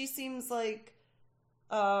 Because she seems like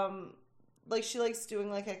she likes doing,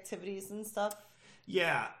 like, activities and stuff.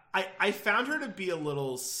 Yeah. I found her to be a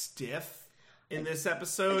little stiff in this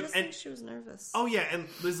episode. I just think she was nervous. Oh, yeah. And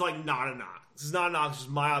this is, like, not a knock. This is not a knock. It's just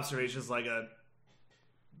my observation as, like, a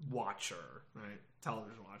watcher, right?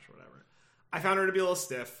 Television watcher, whatever. I found her to be a little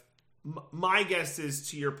stiff. My guess is,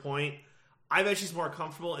 to your point, I bet she's more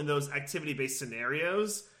comfortable in those activity-based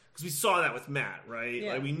scenarios because we saw that with Matt, right?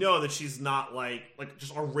 Yeah. Like we know that she's not like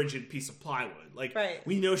just a rigid piece of plywood. Like right.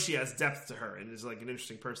 We know she has depth to her and is like an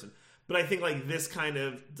interesting person. But I think like this kind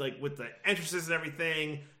of like with the entrances and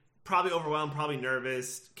everything, probably overwhelmed, probably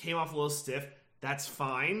nervous, came off a little stiff. That's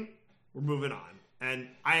fine. We're moving on, and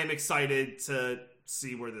I am excited to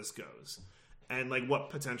see where this goes. And like what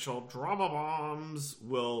potential drama bombs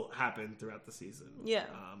will happen throughout the season. Yeah.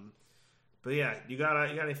 But yeah, you got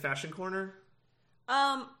a fashion corner?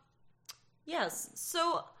 Yes.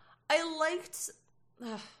 So I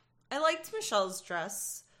liked Michelle's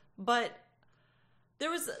dress, but there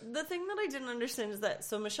was the thing that I didn't understand is that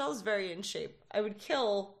Michelle's very in shape. I would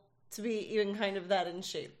kill to be even kind of that in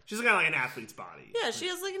shape. She's got like an athlete's body. Yeah, she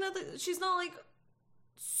has like she's not like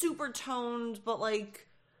super toned, but like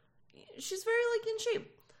she's very like in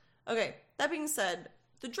shape. Okay, that being said,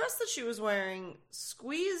 the dress that she was wearing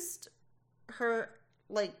squeezed her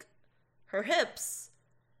hips,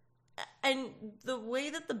 and the way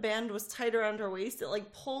that the band was tight around her waist, it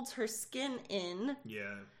like pulled her skin in.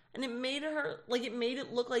 Yeah. And it made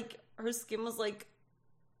it look like her skin was like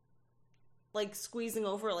squeezing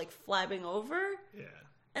over, like flabbing over. Yeah.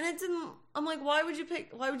 And it didn't. I'm like, why would you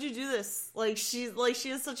do this? Like she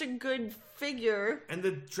has such a good figure. And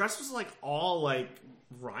the dress was like all like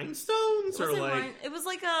rhinestones, or like it was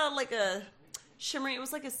like a shimmery. It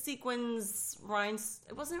was like a sequins rhinestones.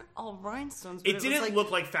 It wasn't all rhinestones. But it didn't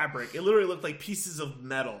look like fabric. It literally looked like pieces of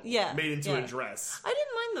metal. Yeah, made into a dress. I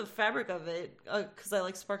didn't mind the fabric of it because I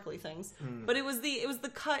like sparkly things. But it was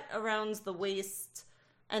the cut around the waist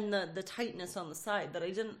and the tightness on the side that I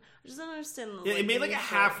just didn't understand. It made like a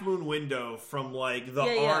half moon window from like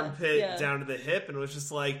the armpit down to the hip, and it was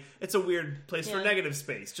just like it's a weird place for negative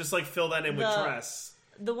space. Just like fill that in with dress.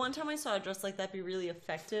 The one time I saw a dress like that be really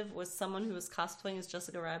effective was someone who was cosplaying as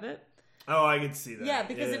Jessica Rabbit. Oh, I could see that. Yeah,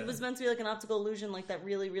 because it was meant to be like an optical illusion, like that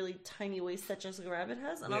really, really tiny waist that Jessica Rabbit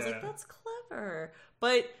has. And I was like, that's clever.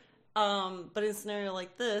 But in a scenario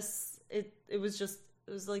like this, it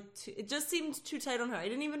just seemed too tight on her. I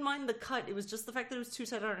didn't even mind the cut. It was just the fact that it was too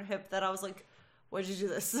tight on her hip that I was like, why'd you do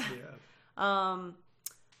this? Yeah.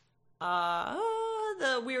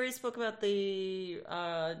 We already spoke about the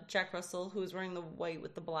Jack Russell who was wearing the white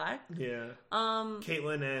with the black. Yeah.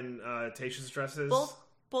 Caitlin and Tayshia's dresses.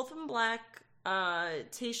 Both in black.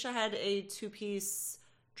 Tayshia had a 2-piece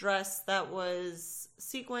dress that was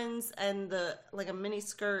sequins and a mini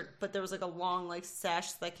skirt, but there was like a long like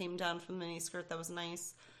sash that came down from the mini skirt that was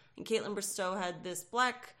nice. And Caitlin Bristowe had this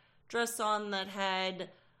black dress on that had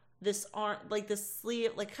this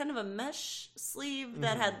sleeve, like kind of a mesh sleeve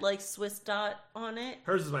that had like Swiss dot on it.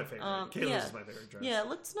 Hers is my favorite. Caitlin's is my favorite dress. Yeah, it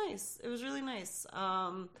looked nice. It was really nice.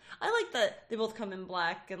 I like that they both come in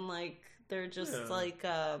black and like they're just like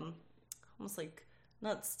almost like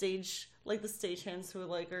not stage, like the stagehands who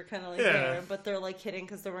like are kind of like there, but they're like hidden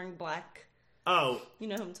because they're wearing black. Oh, you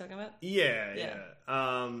know who I'm talking about? Yeah.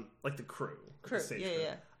 Like the crew.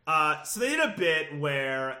 Yeah. So they did a bit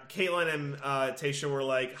where Caitlin and Tayshia were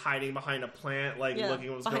like hiding behind a plant, like looking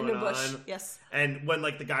at what's going on. Behind a bush, yes. And when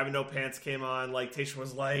like the guy with no pants came on, like Tayshia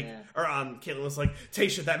was like, or Caitlin was like,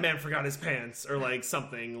 Tayshia, that man forgot his pants, or like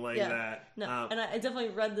something like that. No, and I definitely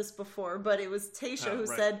read this before, but it was Tayshia who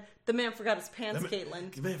said, "The man forgot his pants,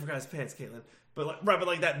 Caitlin." The man forgot his pants, Caitlin. But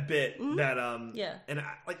like that bit that and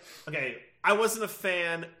I wasn't a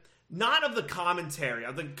fan, not of the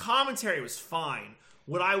commentary. The commentary was fine.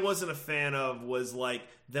 What I wasn't a fan of was like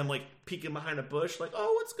them like peeking behind a bush, like,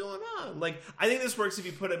 oh, what's going on? Like, I think this works if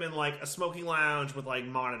you put them in like a smoking lounge with like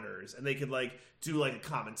monitors, and they could like do like a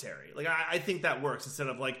commentary. Like, I think that works instead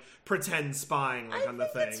of like pretend spying like on the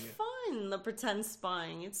thing. It's fun, the pretend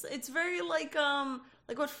spying. It's very like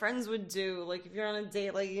what friends would do. Like if you're on a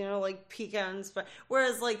date, like like peek out and spy.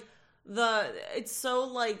 Whereas like it's so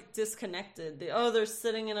like disconnected. They're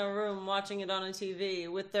sitting in a room watching it on a TV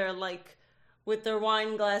with their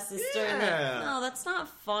wine glasses during it. No, that's not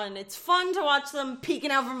fun. It's fun to watch them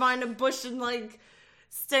peeking out from behind a bush and like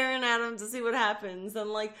staring at them to see what happens.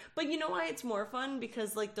 And like, but you know why it's more fun?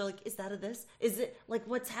 Because like they're like, is that a this? Is it like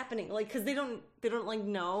what's happening? Like, because they don't like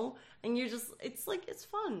know, and you're just it's like it's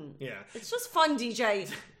fun. Yeah, it's just fun,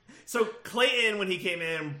 DJ. So Clayton, when he came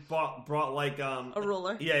in, brought like a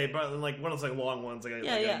ruler. Yeah, he brought like one of those like long ones, like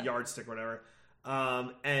a yardstick or whatever.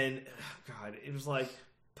 And God, it was like,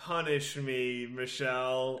 punish me,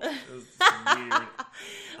 Michelle. It was weird.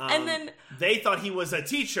 And then they thought he was a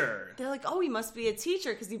teacher. They're like, oh, he must be a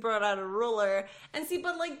teacher because he brought out a ruler. And see,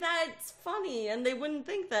 but like that's funny, and they wouldn't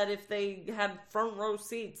think that if they had front row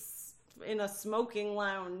seats in a smoking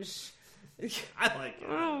lounge. I like it.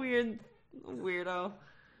 Oh, weirdo.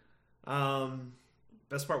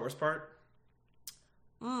 Best part, worst part?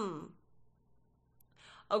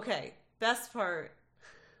 Okay, best part.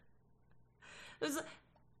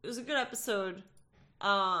 It was a good episode,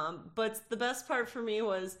 but the best part for me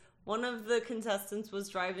was one of the contestants was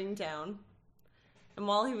driving down, and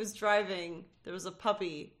while he was driving, there was a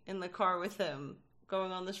puppy in the car with him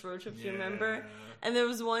going on this road trip. Do you remember? And there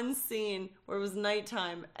was one scene where it was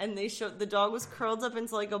nighttime, and they showed the dog was curled up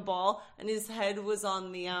into like a ball, and his head was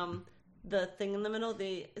on the thing in the middle.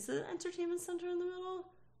 Is it an entertainment center in the middle?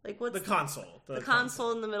 Like what's the console? The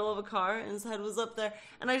console in the middle of a car, and his head was up there.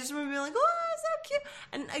 And I just remember being like, "Oh, is that cute?"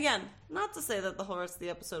 And again, not to say that the whole rest of the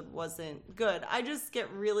episode wasn't good. I just get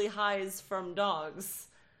really highs from dogs.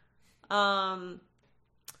 And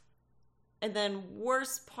then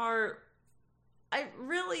worst part,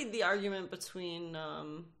 the argument between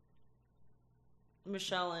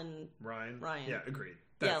Michelle and Ryan. Yeah, agreed.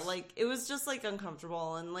 It was just like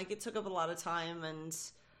uncomfortable, and like it took up a lot of time, and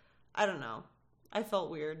I don't know. I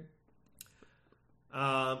felt weird.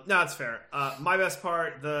 No, it's fair. My best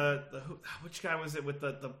part, which guy was it with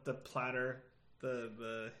the platter?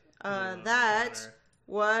 That platter.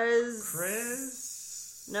 Was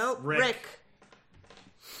Chris. Nope, Rick.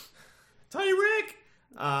 Tiny Rick.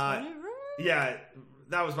 Tiny Rick. Yeah,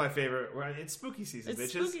 that was my favorite. It's spooky season,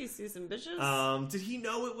 bitches. Did he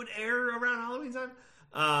know it would air around Halloween time?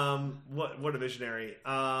 What a visionary.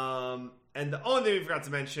 And the only thing we forgot to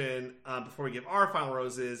mention before we give our final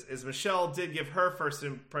roses is Michelle did give her first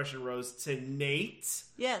impression rose to Nate.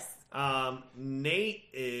 Yes. Nate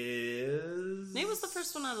was the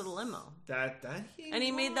first one out of the limo. He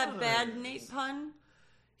was. made that bad Nate pun.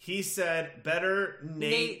 He said, "Better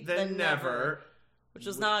Nate than never." Which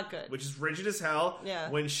was not good. Which is rigid as hell. Yeah.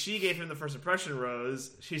 When she gave him the first impression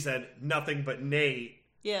rose, she said, "Nothing but Nate."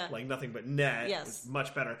 Yeah. Like nothing but Ned. Yes. It's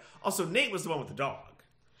much better. Also, Nate was the one with the dog.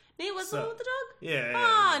 Nate was the one with the dog? Yeah.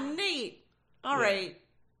 Ah, Nate. All right.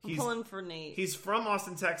 I'm pulling for Nate. He's from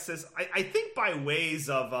Austin, Texas. I think by ways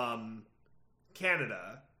of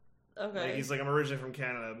Canada. Okay. Like, he's like, I'm originally from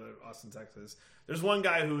Canada, but Austin, Texas. There's one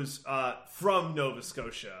guy who's from Nova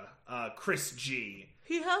Scotia, Chris G.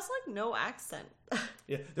 He has, like, no accent.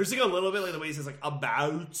 Yeah, there's, like, a little bit, like, the way he says, like,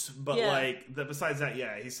 about, but, like, besides that,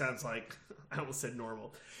 yeah, he sounds like, I almost said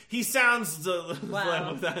normal. He sounds like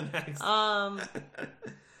without an accent.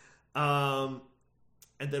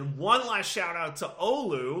 And then one last shout-out to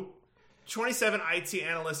Olu, 27 IT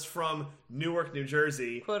analyst from Newark, New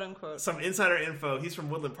Jersey. Quote, unquote. Some insider info. He's from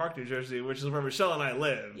Woodland Park, New Jersey, which is where Michelle and I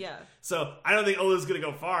live. Yeah. So I don't think Olu's going to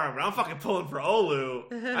go far, but I'm fucking pulling for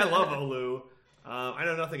Olu. I love Olu. I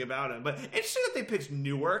know nothing about him. But interesting that they picked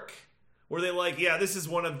Newark, where they like, yeah, this is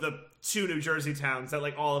one of the 2 New Jersey towns that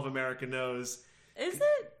like all of America knows. Is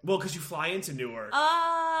it? Well, because you fly into Newark.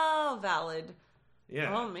 Oh, valid.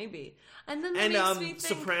 Yeah. Oh, maybe. And then that makes me think...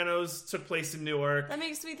 Sopranos took place in Newark. That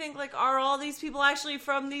makes me think, like, are all these people actually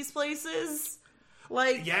from these places?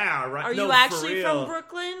 Like, yeah, right. Are you actually from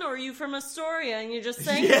Brooklyn, or are you from Astoria, and you're just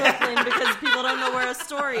saying Brooklyn because people don't know where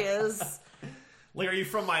Astoria is? Like, are you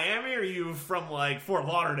from Miami, or are you from, like, Fort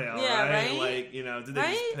Lauderdale, right? Like, you know, did they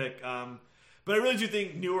just pick... But I really do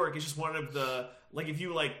think Newark is just one of the... Like, if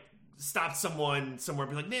you, like, stop someone somewhere,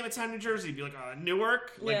 be like, name a town in New Jersey, be like,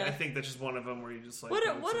 Newark? Like, I think that's just one of them where you just, like...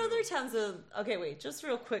 What other towns... Okay, wait, just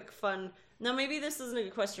real quick, fun... Now, maybe this isn't a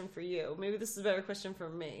good question for you. Maybe this is a better question for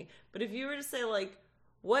me. But if you were to say, like,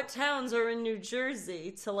 what towns are in New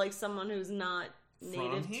Jersey to, like, someone who's not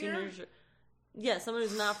native to New Jersey... Yeah, someone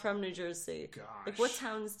who's not from New Jersey. Gosh. Like, what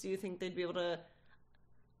towns do you think they'd be able to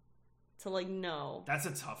like, know? That's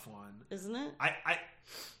a tough one. Isn't it?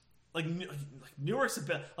 Like Newark's a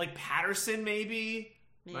bit... Like, Patterson, maybe?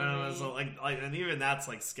 I don't know, so like, and even that's,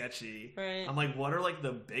 like, sketchy. Right. I'm like, what are, like,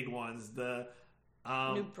 the big ones? The...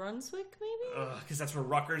 New Brunswick, maybe? Because that's where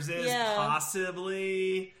Rutgers is,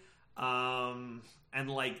 possibly. And,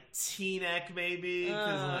 like, Teaneck, maybe.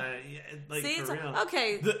 Like, see, for real.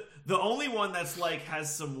 Okay. The only one that's, like,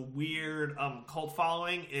 has some weird cult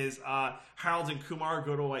following is Harold and Kumar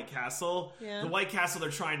Go to White Castle. Yeah. The White Castle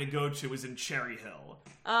they're trying to go to is in Cherry Hill.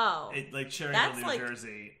 Oh. Cherry Hill, New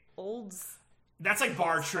Jersey. Like olds. That's, like,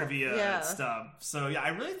 bar trivia and stuff. So, yeah, I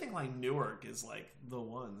really think, like, Newark is, like, the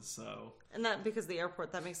one, so... And that, because the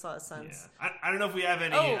airport, that makes a lot of sense. Yeah. I don't know if we have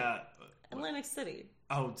any... Atlantic City.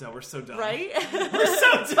 Oh, we're so dumb. Right? We're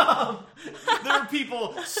so dumb. There are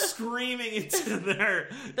people screaming into their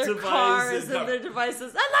devices. Cars and their devices.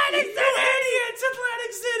 Atlantic City! It's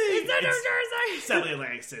Atlantic City! It's in New Jersey! It's definitely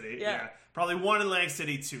Atlantic City. Yeah. Probably 1 Atlantic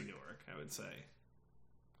City, 2 Newark, I would say.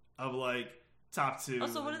 Of, like, top 2.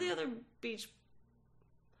 Also, what are the other beach...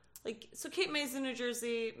 Like, so Cape May's in New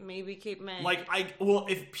Jersey, maybe Cape May. Like,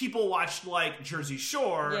 if people watched, like, Jersey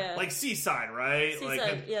Shore, like Seaside, right?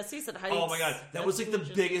 Seaside, Seaside Heights. Oh my god, that was, like, the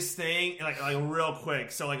biggest thing, like real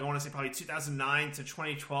quick. So, like, I want to say probably 2009 to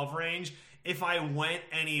 2012 range. If I went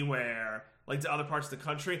anywhere, like, to other parts of the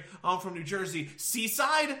country, I'm from New Jersey,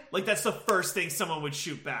 Seaside, like, that's the first thing someone would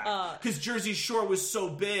shoot back. Because Jersey Shore was so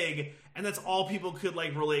big... And that's all people could,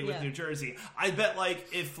 like, relate with New Jersey. I bet, like,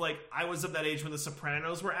 if, like, I was of that age when The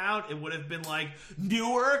Sopranos were out, it would have been, like,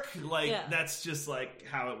 Newark. Like, that's just, like,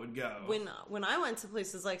 how it would go. When I went to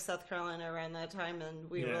places like South Carolina around that time,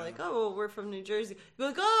 and we were like, oh, well, we're from New Jersey. You'd be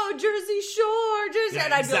like, oh, Jersey Shore, Jersey. Yeah,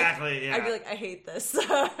 and I'd be like, I hate this.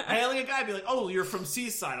 I had, like, a guy be like, oh, you're from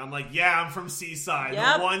Seaside. I'm like, yeah, I'm from Seaside.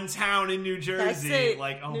 The one town in New Jersey. That's it.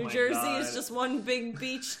 Like, oh, New my Jersey God. is just one big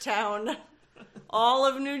beach town. All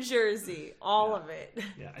of New Jersey. All of it.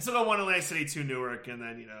 Yeah. I still got 1 Atlantic City, 2 Newark, and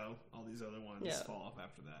then, you know, all these other ones fall off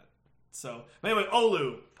after that. So, but anyway,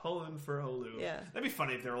 Olu. Pulling for Olu. Yeah. That'd be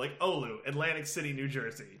funny if they were like, Olu, Atlantic City, New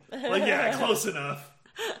Jersey. Like, yeah, close enough.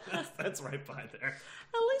 That's right by there.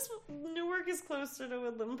 At least Newark is closer to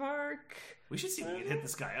Woodland Park. We should see if we can hit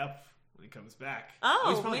this guy up when he comes back. Oh,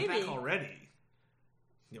 he's probably maybe. back already.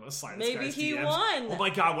 You know, slide maybe this guy's he DMs. won. Oh my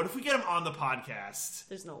god, what if we get him on the podcast?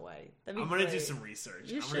 There's no way. I'm going to do some research.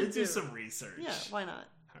 I'm going to do some research. Yeah, why not?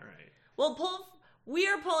 All right. Well, we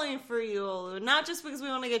are pulling for you, Olu. Not just because we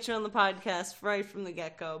want to get you on the podcast right from the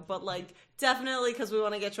get-go, but, like, definitely because we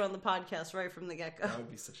want to get you on the podcast right from the get-go. That would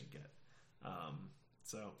be such a get.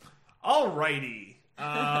 So, alrighty.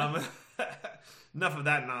 Enough of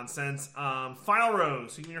that nonsense. Final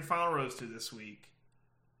rose. Who give me your final rose to this week?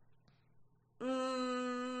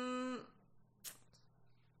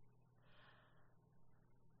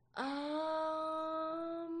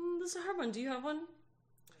 This is a hard one. Do you have one?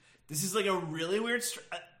 This is like a really weird...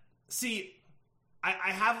 See,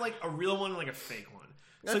 I have like a real one and like a fake one.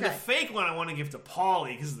 So the fake one I want to give to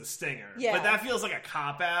Paulie because of the stinger. Yeah. But that feels like a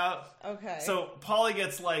cop-out. Okay. So Paulie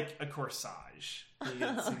gets, like, a corsage. He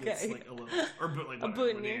gets like, a little... Or, like, a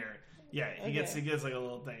boutonniere. Yeah, he gets, like, a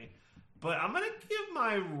little thing. But I'm going to give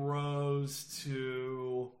my rose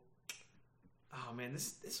to... Oh, man,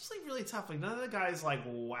 this was, like, really tough. Like, none of the guys, like,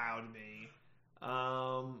 wowed me.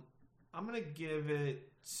 I'm going to give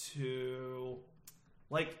it to...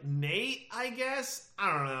 Like, Nate, I guess?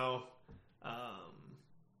 I don't know.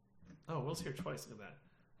 Oh, Will's here twice. Look at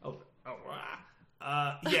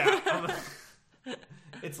that. Yeah.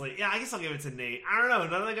 It's like, yeah, I guess I'll give it to Nate. I don't know.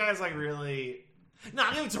 None of the guys, like, really... No,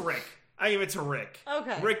 I'll give it to Rick.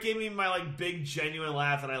 Okay. Rick gave me my, like, big, genuine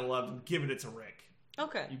laugh, and I loved him. Giving it to Rick.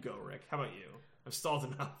 Okay. You go, Rick. How about you? I've stalled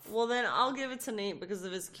enough. Well, then I'll give it to Nate because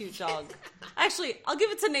of his cute dog. Actually, I'll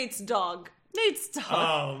give it to Nate's dog. Nate's dog.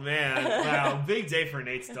 Oh, man. Wow. Big day for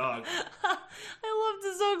Nate's dog. I love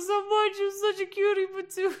this dog so much. He's such a cutie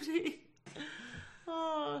patootie.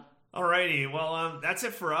 Oh. Alrighty. Well, that's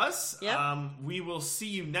it for us. Yep. We will see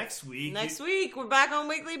you next week. Next week. We're back on a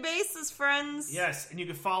weekly basis, friends. Yes. And you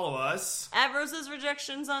can follow us. At Rose's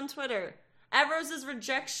Rejections on Twitter. At Rose's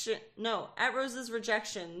Rejections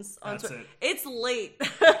on Twitter. It. It's late.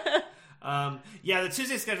 Yeah, the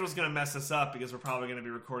Tuesday schedule is going to mess us up because we're probably going to be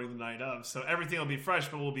recording the night of. So everything will be fresh,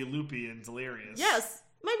 but we'll be loopy and delirious. Yes.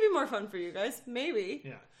 Might be more fun for you guys. Maybe.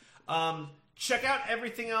 Yeah. Check out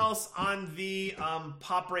everything else on the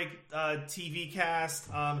Pop Break TV cast.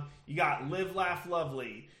 You got Live, Laugh,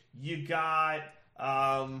 Lovely. You got...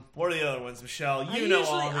 what are the other ones, Michelle? You know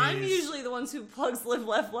all these. I'm usually the ones who plugs Live,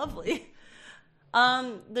 Laugh, Lovely.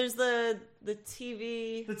 There's the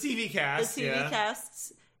TV... The TV cast, The TV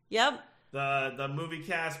casts. Yep. The movie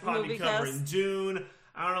cast, probably covering Dune.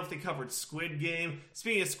 I don't know if they covered Squid Game.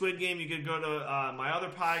 Speaking of Squid Game, you could go to my other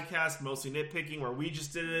podcast, Mostly Nitpicking, where we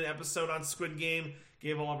just did an episode on Squid Game,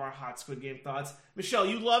 gave all of our hot Squid Game thoughts. Michelle,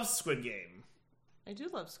 you love Squid Game. I do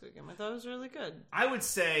love Squid Game. I thought it was really good. I would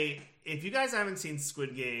say, if you guys haven't seen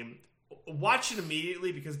Squid Game, watch it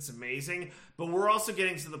immediately because it's amazing. But we're also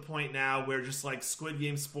getting to the point now where just like Squid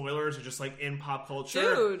Game spoilers are just like in pop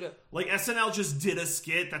culture. Dude. Like SNL just did a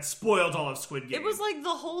skit that spoiled all of Squid Game. It was like the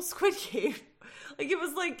whole Squid Game. Like it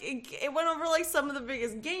was like it went over like some of the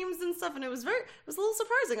biggest games and stuff, and it was a little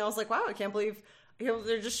surprising. I was like, wow, I can't believe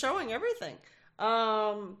they're just showing everything.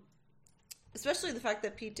 Especially the fact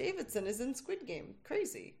that Pete Davidson is in Squid Game.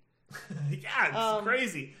 Crazy. Yeah, it's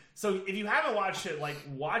crazy. So if you haven't watched it, like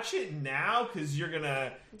watch it now because you're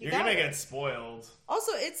gonna get spoiled.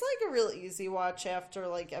 Also, it's like a real easy watch after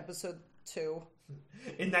like episode 2.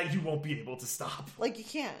 In that you won't be able to stop. Like you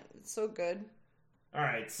can't. It's so good. All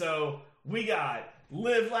right, so we got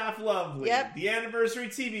Live, Laugh, Lovely, yep. The Anniversary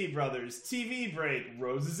TV Brothers, TV Break,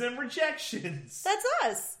 Roses and Rejections. That's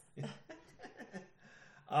us.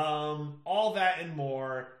 All that and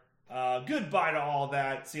more. Goodbye to all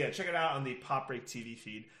that. So yeah, check it out on the Pop Break TV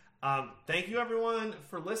feed. Thank you everyone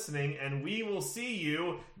for listening, and we will see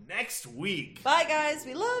you next week. Bye guys,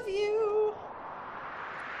 we love you.